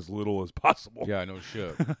having as little as possible. Yeah, no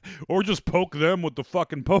shit. Or just poke them with the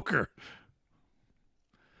fucking poker.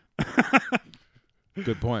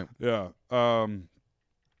 Good point. Yeah. So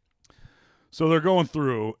they're going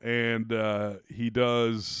through, and he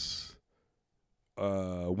does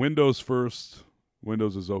Windows first.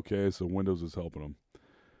 Windows is okay, so Windows is helping him.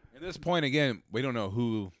 At this point, again, we don't know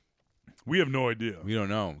who. We have no idea. We don't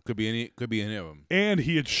know. Could be any of them. And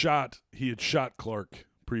he had shot Clark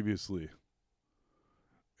previously.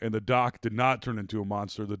 And the doc did not turn into a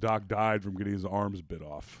monster. The doc died from getting his arms bit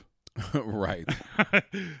off. Right.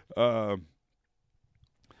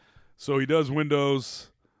 So he does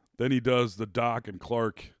Windows, then he does the doc and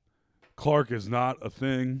Clark. Clark is not a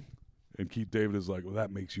thing, and Keith David is like, well,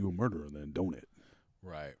 that makes you a murderer then, don't it?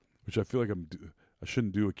 Right. Which I feel like I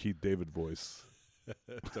shouldn't do a Keith David voice.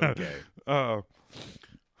 It's okay.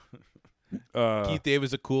 Keith Keith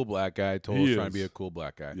David's a cool black guy. Total's trying to be a cool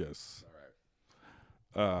black guy. Yes. All right.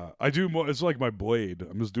 I do more. It's like my blade.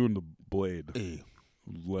 I'm just doing the blade.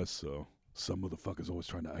 Less so. Some motherfuckers always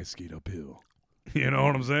trying to ice skate uphill. You know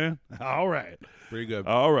what I'm saying? All right. Pretty good.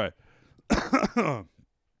 All right.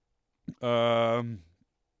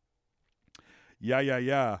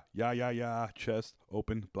 Yeah. Chest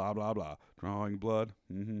open. Blah blah blah. Drawing blood.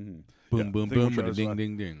 Boom, Yeah, boom, thing will boom, try and to a ding, survive.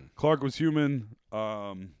 ding, ding. Clark was human.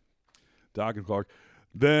 Doc and Clark.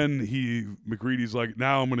 Then McReady's like,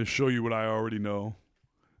 now I'm going to show you what I already know.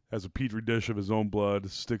 Has a petri dish of his own blood,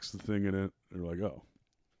 sticks the thing in it. They're like, oh.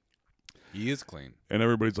 He is clean. And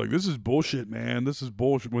everybody's like, this is bullshit, man. This is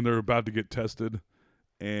bullshit when they're about to get tested.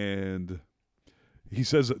 And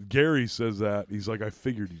Gary says that. He's like, I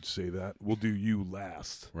figured you'd say that. We'll do you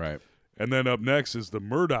last. Right. And then up next is the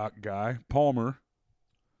Murdoch guy, Palmer.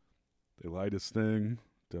 They light his thing.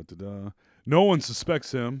 Da-da-da. No one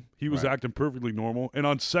suspects him. He was Right. acting perfectly normal. And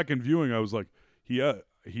on second viewing, I was like, he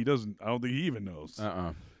doesn't, I don't think he even knows.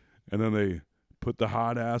 And then they put the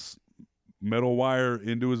hot-ass metal wire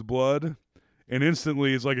into his blood. And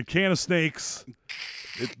instantly, it's like a can of snakes.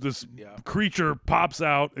 This creature pops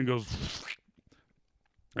out and goes...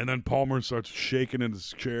 And then Palmer starts shaking in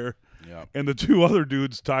his chair. Yeah. And the two other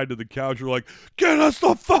dudes tied to the couch are like, get us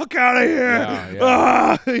the fuck out of here. Yeah.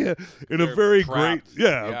 Ah! Yeah. In They're a very trapped. great,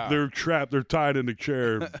 Yeah. they're trapped. They're tied in a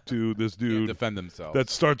chair to this Can't dude defend themselves. that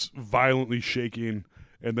starts violently shaking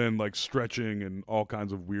and then like stringing and all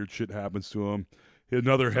kinds of weird shit happens to him.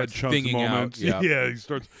 Another head chunks thinging moment. out, yeah. Yeah, he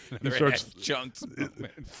starts chunks.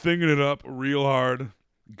 thinging it up real hard.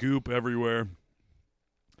 Goop everywhere.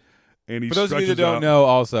 And he For those of you that stretches don't out. know,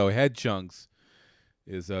 also, Head Chunks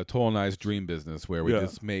is a Toll and I's dream business where we Yeah.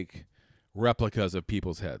 just make replicas of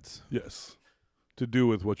people's heads. Yes. To do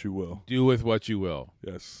with what you will. Do with what you will.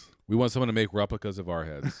 Yes. We want someone to make replicas of our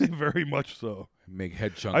heads. Very much so. Make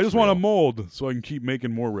head chunks. I just want a real. mold so I can keep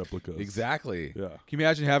making more replicas. Exactly. Yeah. Can you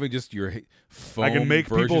imagine having just your foam I can make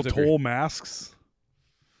people versions of your toll masks.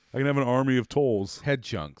 I can have an army of tolls. head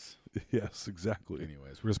chunks? Yes, exactly.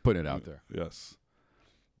 Anyways, we're just putting it out there. Yes.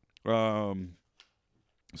 So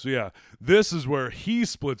yeah, this is where he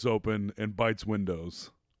splits open and bites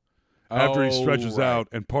windows. After he stretches right. out,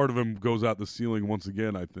 and part of him goes out the ceiling once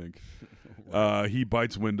again, I think. He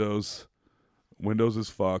bites windows. Windows is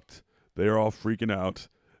fucked. They are all freaking out.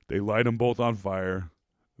 They light them both on fire.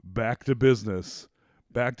 Back to business.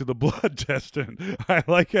 Back to the blood testing. I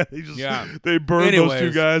like how they burn those two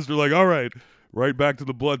Anyways. guys. They're like, all right, right back to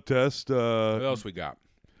the blood test. What else we got?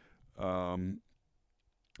 Then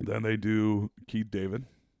they do Keith David,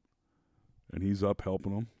 and he's up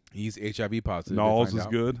helping them. He's HIV positive. they Knowles find is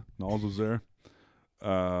out. good. Knowles was there.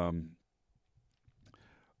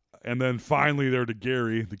 And then finally they're to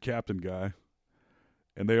Gary, the captain guy,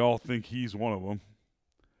 and they all think he's one of them.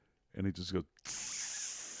 And he just goes,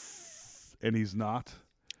 and he's not.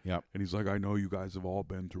 Yep. And he's like, I know you guys have all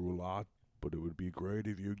been through a lot, but it would be great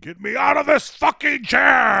if you'd get me out of this fucking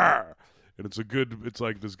chair. And it's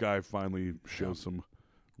like this guy finally shows some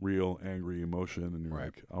real angry emotion, and you're Right.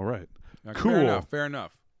 like, all right, Now, cool. Fair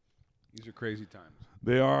enough. These are crazy times.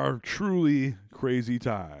 They are truly crazy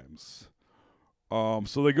times.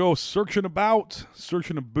 So they go searching about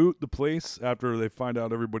the place after they find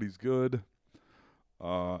out everybody's good.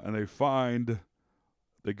 And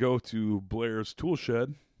they go to Blair's tool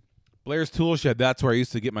shed. Blair's Tool Shed, that's where I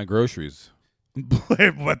used to get my groceries.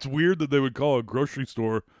 That's weird that they would call a grocery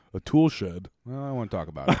store a tool shed. Well, I want to talk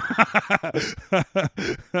about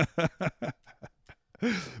it.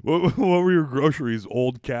 What were your groceries?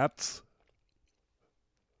 Old cats?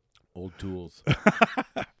 Old tools.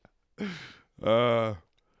 Yeah,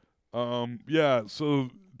 so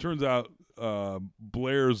turns out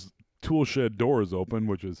Blair's tool shed door is open,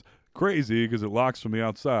 which is crazy because it locks from the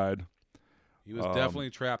outside. He was definitely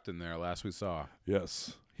trapped in there last we saw.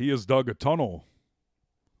 Yes, he has dug a tunnel.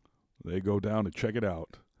 They go down to check it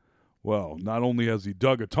out. Well, not only has he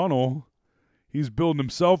dug a tunnel, he's building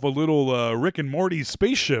himself a little Rick and Morty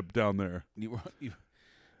spaceship down there.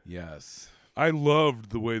 Yes. I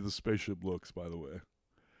loved the way the spaceship looks, by the way.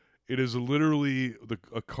 It is literally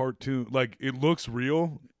a cartoon. Like, it looks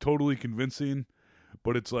real, totally convincing,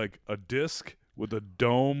 but it's like a disc with a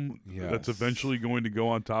dome that's Yes. eventually going to go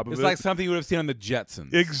on top of It's it. like something you would have seen on the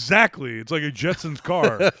Jetsons. Exactly. It's like a Jetsons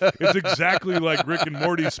car. It's exactly like Rick and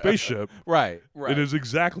Morty's spaceship. Right. It is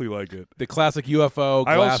exactly like it. The classic UFO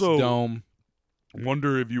I glass also- dome.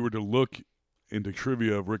 Wonder if you were to look into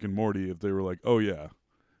trivia of Rick and Morty, if they were like, oh, yeah,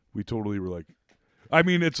 we totally were like, I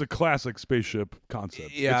mean, it's a classic spaceship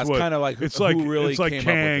concept. Yeah, it's kinda like it's who like really it's like came up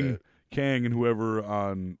with Kang. it. Kang and whoever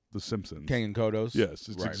on The Simpsons. Kang and Kodos. Yes,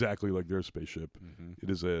 it's Right. exactly like their spaceship. Mhm.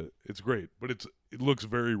 It's great, but it looks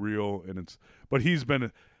very real, but he's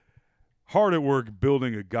been hard at work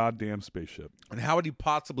building a goddamn spaceship. And how would he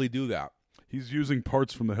possibly do that? He's using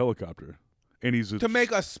parts from the helicopter, and To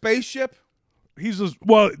make a spaceship?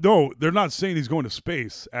 no, they're not saying he's going to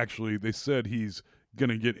space. Actually, they said he's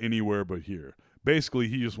gonna get anywhere but here. Basically,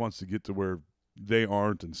 he just wants to get to where they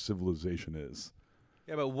aren't and civilization is.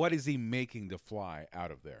 Yeah, but what is he making to fly out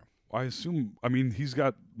of there? I mean, he's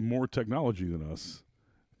got more technology than us.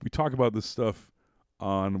 We talk about this stuff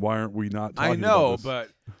on Why Aren't We Not Talking I know, About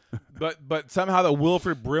This? but somehow that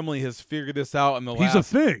Wilford Brimley has figured this out in the He's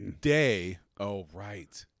last a thing. day. Oh,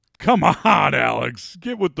 right. Come on, Alex.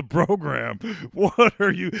 Get with the program. What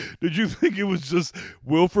are you? Did you think it was just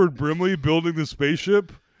Wilford Brimley building the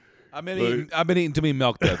spaceship? I've been eating too many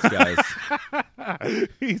milk duds, guys.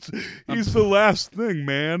 he's the last thing,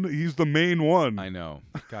 man. He's the main one. I know.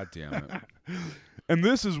 God damn it. And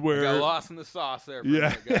this is where Got lost in the sauce there for a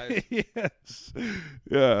minute, guys. Yes.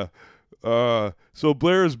 Yeah. So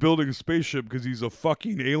Blair is building a spaceship because he's a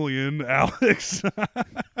fucking alien, Alex.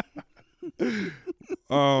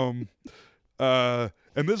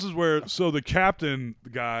 And this is where the captain, the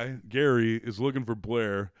guy, Gary, is looking for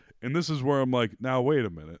Blair, and this is where I'm like, now wait a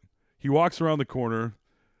minute. He walks around the corner,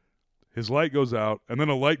 his light goes out, and then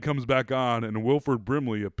a light comes back on, and Wilford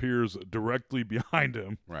Brimley appears directly behind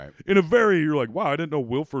him. Right. You're like, wow, I didn't know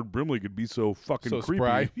Wilford Brimley could be so fucking So creepy.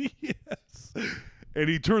 spry. Yes. And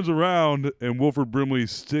he turns around, and Wilford Brimley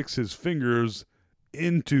sticks his fingers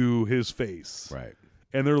into his face. Right.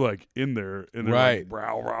 And they're like in there, and they're Right. like,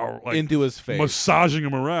 brow, brow, like Into his face. massaging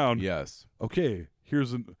him around. Yes. Okay,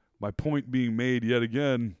 here's my point being made yet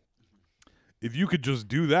again. If you could just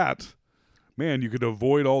do that, man, you could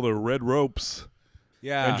avoid all the red ropes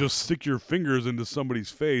Yeah. and just stick your fingers into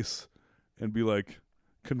somebody's face and be like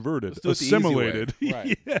converted, Let's do it the easy way. assimilated.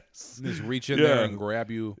 Right. Yes. Just reach in Yeah. there and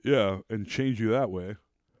grab you. Yeah, and change you that way.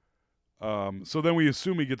 So then we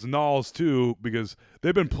assume he gets Knowles too, because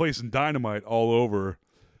they've been placing dynamite all over.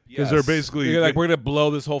 Because they're basically like, we're going to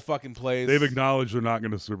blow this whole fucking place. they've acknowledged they're not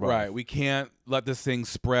going to survive. Right. We can't let this thing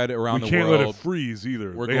spread around We the can't world. let it freeze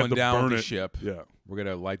either. We're They have going to down burn with the it. ship. Yeah. We're going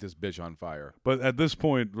to light this bitch on fire. But at this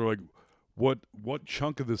point, they're like, what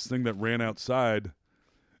chunk of this thing that ran outside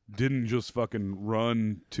didn't just fucking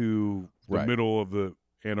run to the Right. middle of the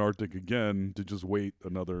Antarctic again to just wait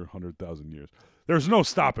another 100,000 years? There's no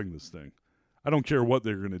stopping this thing. I don't care what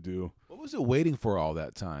they're going to do. What was it waiting for all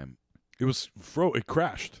that time? It was it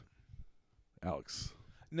crashed. Alex.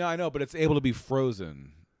 No, I know, but it's able to be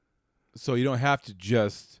frozen. So you don't have to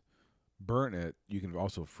just burn it. You can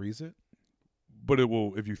also freeze it. But it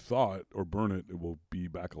will, if you thaw it or burn it, it will be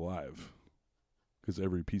back alive. Because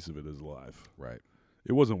every piece of it is alive. Right.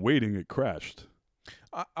 It wasn't waiting, it crashed.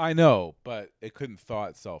 I know, but it couldn't thaw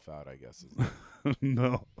itself out, I guess.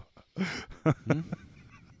 No.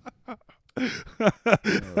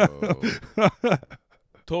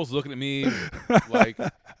 Toll's looking at me like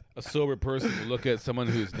a sober person would look at someone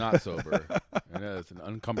who's not sober. And it's an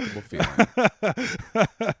uncomfortable feeling.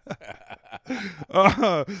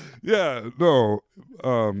 Yeah, no.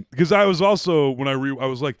 Because I was also, when I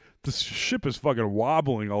was like, this ship is fucking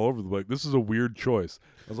wobbling all over the place. This is a weird choice.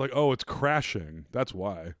 I was like, oh, it's crashing. That's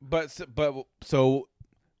why. But so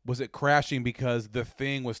was it crashing because the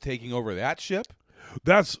thing was taking over that ship?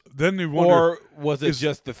 Then you wonder, Or was it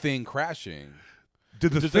just the thing crashing?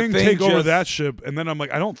 did the did the thing thing take over just- that ship? And then I'm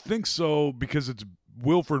like, I don't think so, because it's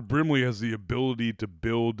Wilford Brimley has the ability to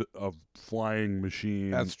build a flying machine.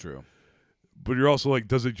 That's true. But you're also like,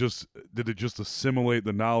 did it just assimilate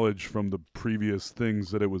the knowledge from the previous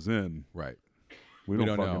things that it was in? Right. We We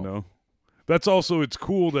don't don't fucking know. know. That's also, it's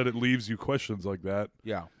cool that it leaves you questions like that.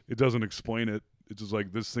 Yeah. It doesn't explain it. It's just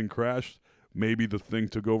like, this thing crashed. Maybe the thing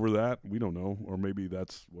took over that. We don't know. Or maybe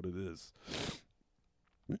that's what it is.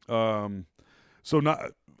 So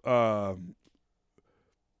not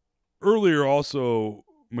earlier also,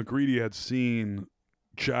 McCready had seen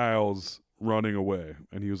Giles running away,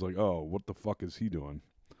 and he was like, oh, what the fuck is he doing?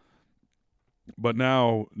 But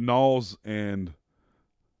now Knowles and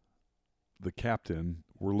the captain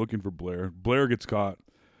were looking for Blair. Blair gets caught.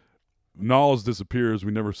 Knowles disappears.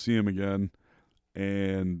 We never see him again.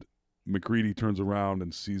 And McCready turns around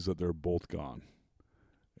and sees that they're both gone.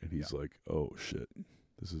 And he's like, oh, shit.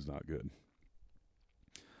 This is not good.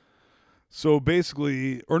 So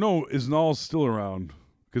basically, or no, is Knowles still around?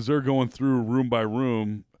 Because they're going through room by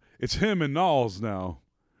room. It's him and Knowles now,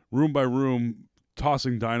 room by room,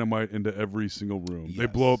 tossing dynamite into every single room. They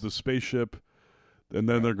blow up the spaceship. And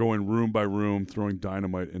then they're going room by room, throwing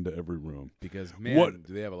dynamite into every room. Because, man,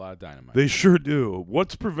 do they have a lot of dynamite. They sure do.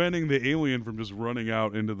 What's preventing the alien from just running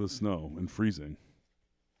out into the snow and freezing?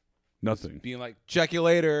 Nothing. Just being like, check you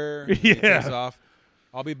later. Yeah. He takes off.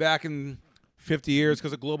 I'll be back in 50 years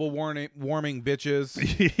because of global warming, bitches.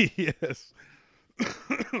 Yes.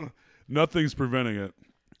 Nothing's preventing it.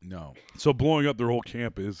 No. So blowing up their whole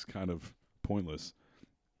camp is kind of pointless.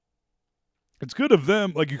 It's good of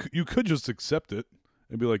them. Like, you could just accept it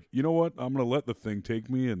and be like, you know what? I'm going to let the thing take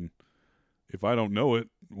me, and if I don't know it,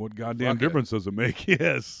 what goddamn difference does it make?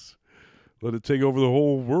 Yes. Let it take over the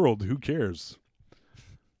whole world. Who cares?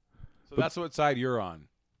 So that's what side you're on.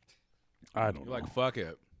 I don't know. You're like, fuck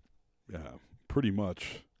it. Yeah, pretty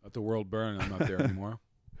much. Let the world burn. I'm not there anymore.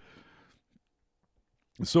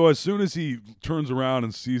 So as soon as he turns around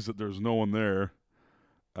and sees that there's no one there,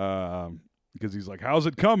 because he's like, how's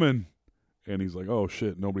it coming? And he's like, oh,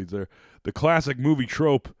 shit, nobody's there. The classic movie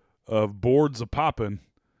trope of boards a-popping.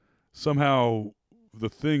 Somehow the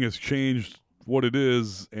thing has changed what it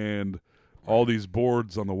is, and all these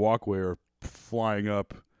boards on the walkway are flying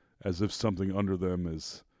up as if something under them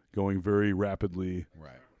is going very rapidly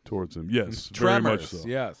towards him. Yes, Tremors, very much so.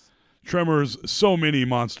 Yes. Tremors, so many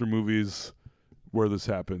monster movies where this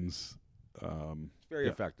happens. It's very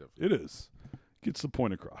effective. It is. Gets the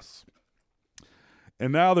point across.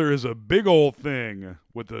 And now there is a big old thing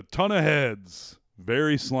with a ton of heads.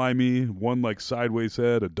 Very slimy. One like sideways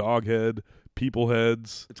head, a dog head, people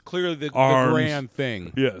heads. It's clearly the arms. grand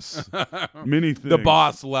thing. Yes. Many things. The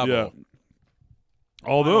boss level. Yeah.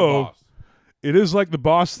 Although it is like the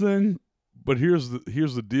boss thing, but here's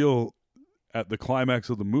the deal at the climax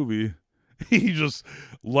of the movie. He just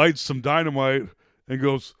lights some dynamite and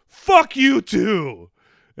goes, fuck you too,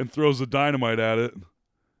 and throws the dynamite at it,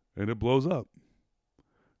 and it blows up.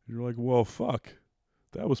 And you're like, well, fuck.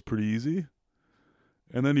 That was pretty easy.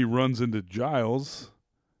 And then he runs into Giles,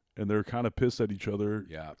 and they're kind of pissed at each other.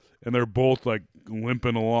 Yeah. And they're both, like,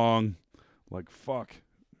 limping along, like, fuck,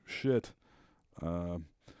 shit.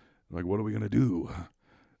 Like, what are we going to do?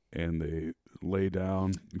 And they lay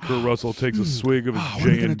down. And Kurt Russell takes a swig of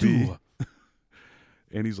his J&B.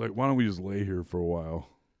 And he's like, why don't we just lay here for a while?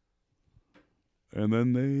 And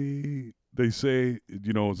then they say,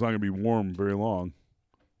 you know, it's not going to be warm very long,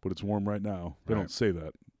 but it's warm right now. They don't say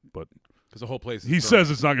that, but because the whole place is he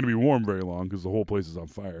says it's not going to be warm very long because the whole place is on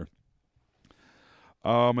fire.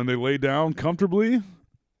 And they lay down comfortably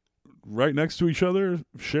right next to each other,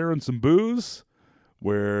 sharing some booze,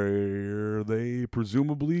 where they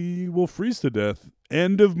presumably will freeze to death.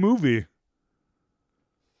 End of movie.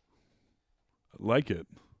 Like it.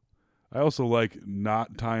 I also like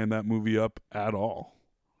not tying that movie up at all.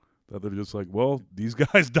 That they're just like, well, these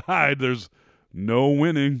guys died. There's no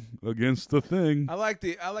winning against the thing. I like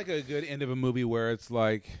a good end of a movie where it's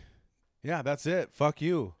like, yeah, that's it. Fuck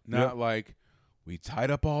you. Not like we tied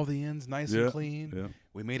up all the ends nice and clean. Yeah.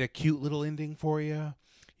 We made a cute little ending for you.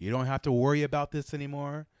 You don't have to worry about this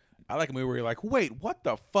anymore. I like a movie where you're like, wait, what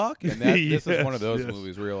the fuck? And this is one of those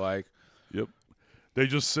movies where you're like, yep. They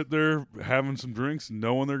just sit there having some drinks,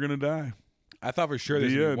 knowing they're gonna die. I thought for sure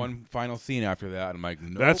there's gonna be one final scene after that. I'm like,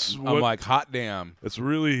 nope. I'm like, hot damn. It's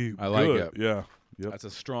really I like good. it. Yeah. Yep. That's a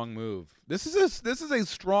strong move. This is a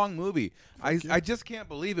strong movie. I just can't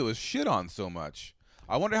believe it was shit on so much.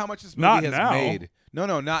 I wonder how much this movie has made. No,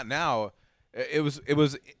 not now. It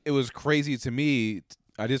was crazy to me.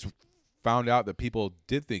 I just found out that people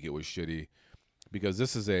did think it was shitty because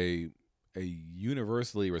this is a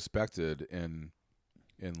universally respected and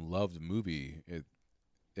loved movie. It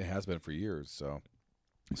has been for years. So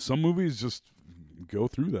some movies just go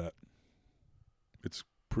through that. It's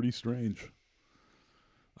pretty strange.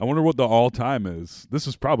 I wonder what the all-time is. This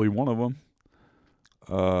is probably one of them.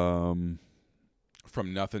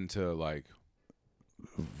 From nothing to like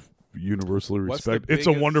universally respected. It's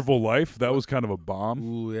a Wonderful Life. That was kind of a bomb.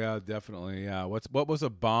 Ooh, yeah, definitely. Yeah. What was a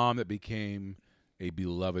bomb that became a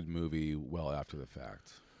beloved movie well after the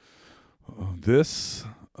fact? This,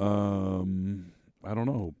 I don't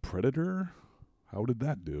know. Predator? How did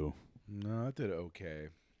that do? No, it did okay.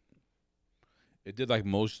 It did like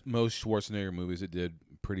most Schwarzenegger movies. It did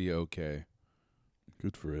pretty okay.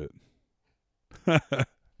 Good for it.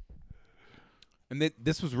 And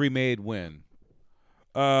this was remade when?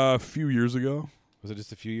 A few years ago. Was it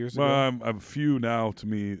just a few years ago? A few now. To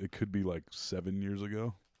me, it could be like 7 years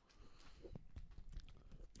ago.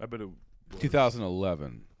 I bet it was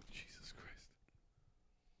 2011. Jesus Christ.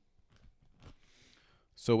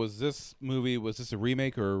 So was this a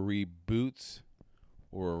remake or a reboot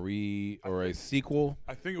or a sequel?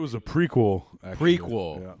 I think it was a prequel. Actually.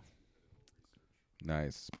 Prequel. Yeah.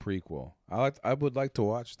 Nice prequel. I would like to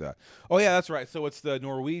watch that. Oh yeah, that's right. So it's the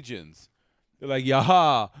Norwegians. They're like,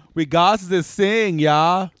 "Yeah, we got this thing,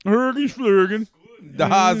 yeah. Flurgen.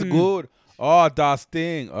 Das good. Oh, das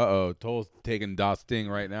Ding. Uh-oh. Toll's taking das Ding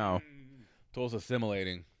right now. Toll's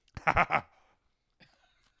assimilating.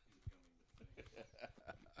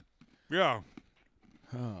 Yeah.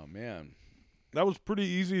 Oh, man. That was pretty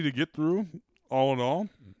easy to get through, all in all.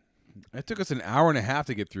 It took us an hour and a half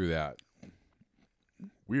to get through that.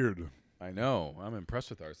 Weird. I know. I'm impressed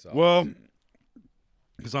with ourselves. Well,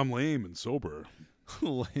 because I'm lame and sober.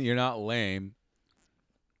 You're not lame.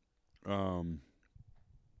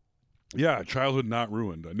 Yeah, childhood not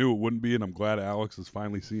ruined. I knew it wouldn't be, and I'm glad Alex has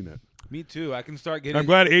finally seen it. Me too. I can start And getting... I'm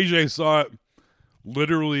glad AJ saw it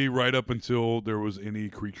literally right up until there was any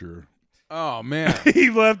creature. Oh, man. He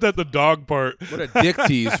left at the dog part. What a dick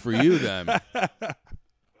tease for you, then. But I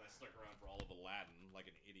stuck around for all of Aladdin like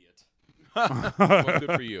an idiot. Well,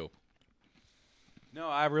 good for you. No,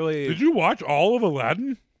 I really... Did you watch all of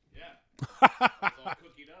Aladdin? Yeah. It's all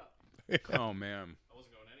cookied up. Oh, man. I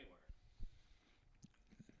wasn't going anywhere.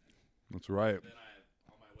 That's right.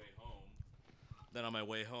 Then on my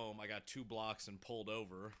way home, I got 2 blocks and pulled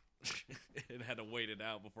over and had to wait it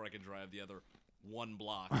out before I could drive the other 1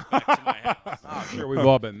 block back to my house. Oh, sure, we've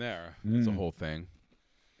all been there. It's a whole thing.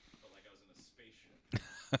 Felt like I was in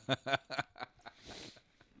a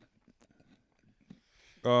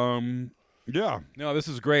spaceship. Yeah. No, this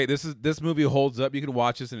is great. This movie holds up. You can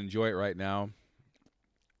watch this and enjoy it right now.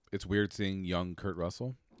 It's weird seeing young Kurt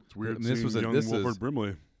Russell. It's weird And this seeing was a- young this Wilford is-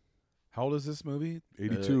 Brimley. How old is this movie?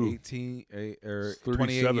 82. 18 or It's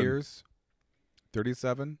 28 37. years.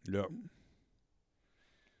 37? Yep.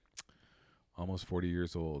 Almost 40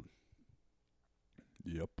 years old.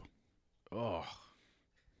 Yep. Oh.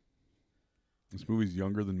 This movie's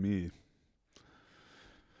younger than me.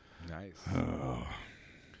 Nice.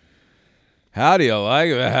 How do you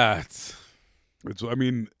like that? I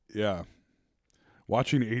mean, yeah.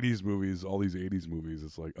 Watching 80s movies, all these 80s movies,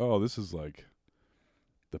 it's like, oh, this is like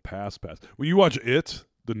the past. When you watch It,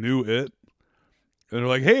 the new It, and they're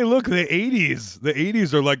like, hey, look, the 80s. The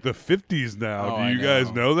 80s are like the 50s now. Oh, Do I you guys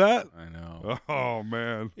know that? I know. Oh,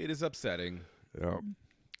 man. It is upsetting. Yeah.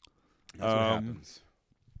 That's what happens.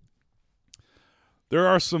 There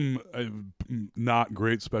are some not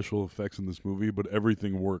great special effects in this movie, but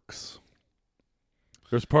everything works.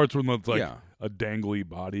 There's parts where it's like Yeah. a dangly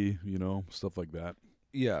body, stuff like that.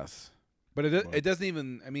 Yes. But it doesn't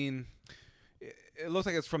even, I mean, it looks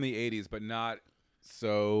like it's from the 80s, but not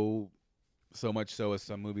so much so as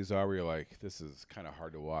some movies are where you're like, this is kind of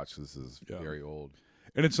hard to watch. This is very old.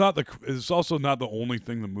 And it's also not the only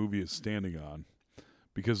thing the movie is standing on,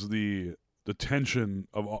 because the tension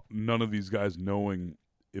of none of these guys knowing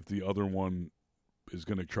if the other one is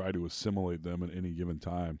going to try to assimilate them at any given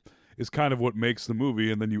time is kind of what makes the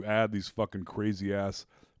movie. And then you add these fucking crazy ass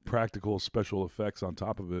practical special effects on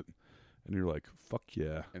top of it, and you're like, fuck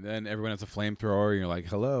yeah. And then everyone has a flamethrower, and you're like,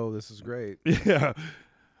 hello, this is great. Yeah.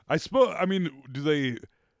 I mean, they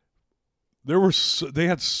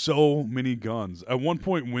had so many guns. At one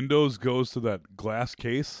point, Windows goes to that glass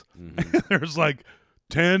case. Mm-hmm. There's like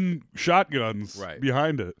 10 shotguns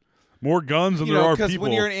behind it. More guns than there are people. Because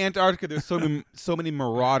when you're in Antarctica, there's so many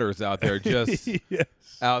marauders out there just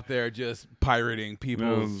out there just pirating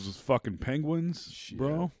people's just fucking penguins,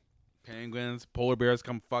 bro. Penguins, polar bears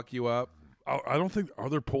come fuck you up. I don't think, are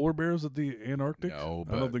there polar bears at the Antarctic? No,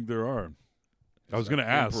 I don't think there are. I was going to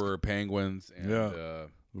ask. Emperor penguins and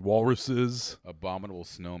walruses, abominable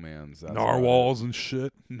snowmans, that's narwhals and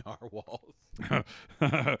shit. Narwhals.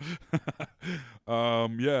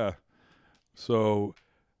 Yeah. So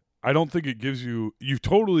I don't think it gives you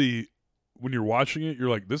totally, when you're watching it, you're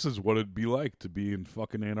like, this is what it'd be like to be in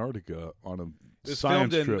fucking Antarctica on a It's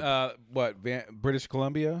science filmed trip. in British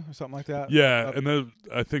Columbia or something like that. Yeah, and then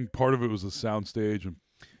I think part of it was a soundstage. And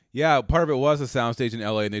yeah, part of it was a soundstage in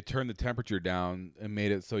LA, and they turned the temperature down and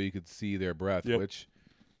made it so you could see their breath, which,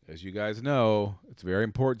 as you guys know, it's very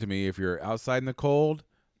important to me. If you're outside in the cold,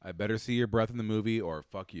 I better see your breath in the movie or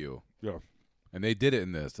fuck you. Yeah. And they did it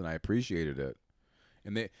in this, and I appreciated it.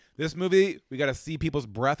 And this movie, we got to see people's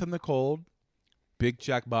breath in the cold, big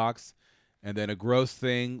check box, and then a gross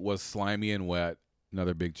thing was slimy and wet,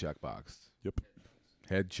 another big check box. Yep.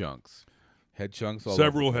 Head chunks. Head chunks all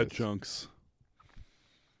several over the head place. chunks.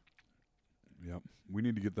 Yep. We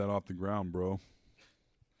need to get that off the ground, bro.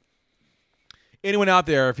 Anyone out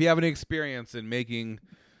there, if you have any experience in making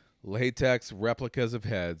latex replicas of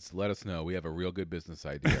heads, let us know. We have a real good business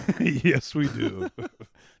idea. Yes, we do.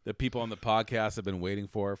 The people on the podcast have been waiting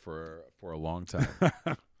for a long time.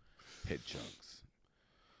 Head chunks.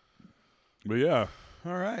 But yeah,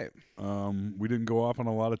 All right. we didn't go off on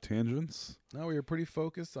a lot of tangents. No, we were pretty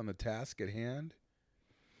focused on the task at hand.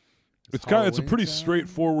 It's a Halloween pretty time.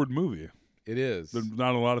 straightforward movie. It is. There's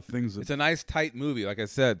not a lot of things that It's a nice tight movie. Like I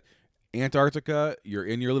said, Antarctica. You're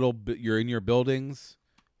in your buildings.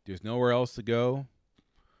 There's nowhere else to go.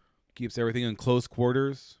 Keeps everything in close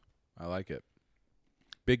quarters. I like it.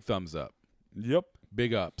 Big thumbs up. Yep.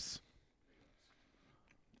 Big ups.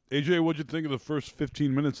 AJ, what'd you think of the first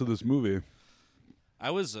 15 minutes of this movie? I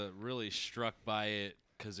was really struck by it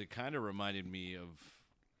because it kind of reminded me of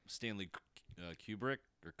Stanley Kubrick.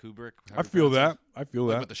 I feel that. Like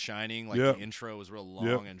with The Shining, like Yeah. the intro was real long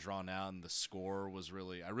Yep. and drawn out, and the score was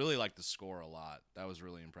I really liked the score a lot. That was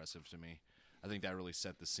really impressive to me. I think that really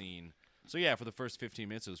set the scene. So yeah, for the first 15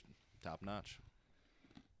 minutes, it was top notch.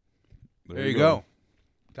 There you go.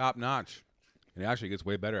 Top notch. It actually gets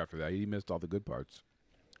way better after that. He missed all the good parts.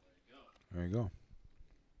 There you go.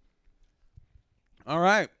 All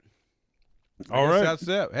right. All right. That's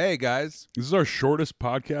it. Hey guys. This is our shortest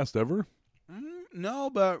podcast ever. No,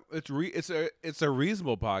 but it's a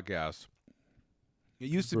reasonable podcast. It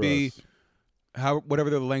used to For be us. whatever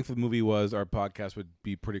the length of the movie was, our podcast would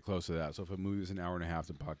be pretty close to that. So if a movie was an hour and a half,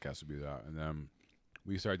 the podcast would be that. And then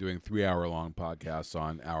we started doing 3-hour-long podcasts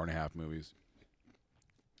on hour-and-a-half movies.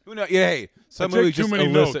 Who knows? Yeah, hey, some I take movies too just many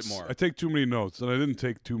elicit notes. more. I take too many notes, and I didn't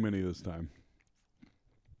take too many this time.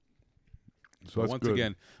 So that's Once good.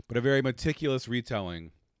 again, but a very meticulous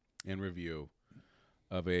retelling and review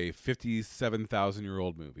of a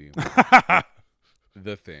 57,000-year-old movie.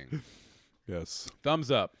 The Thing. Yes. Thumbs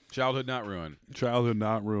up. Childhood not ruined. Childhood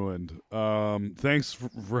not ruined. Thanks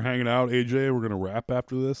for hanging out, AJ. We're gonna wrap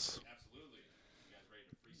after this.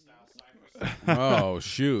 Oh,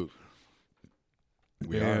 shoot.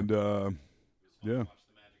 We are. Yeah.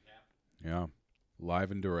 Yeah.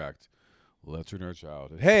 Live and direct. Let's return our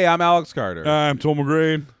childhood. Hey, I'm Alex Carter. I'm Tom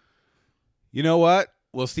McGrain. You know what?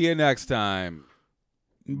 We'll see you next time.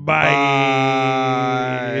 Bye.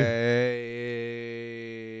 Bye.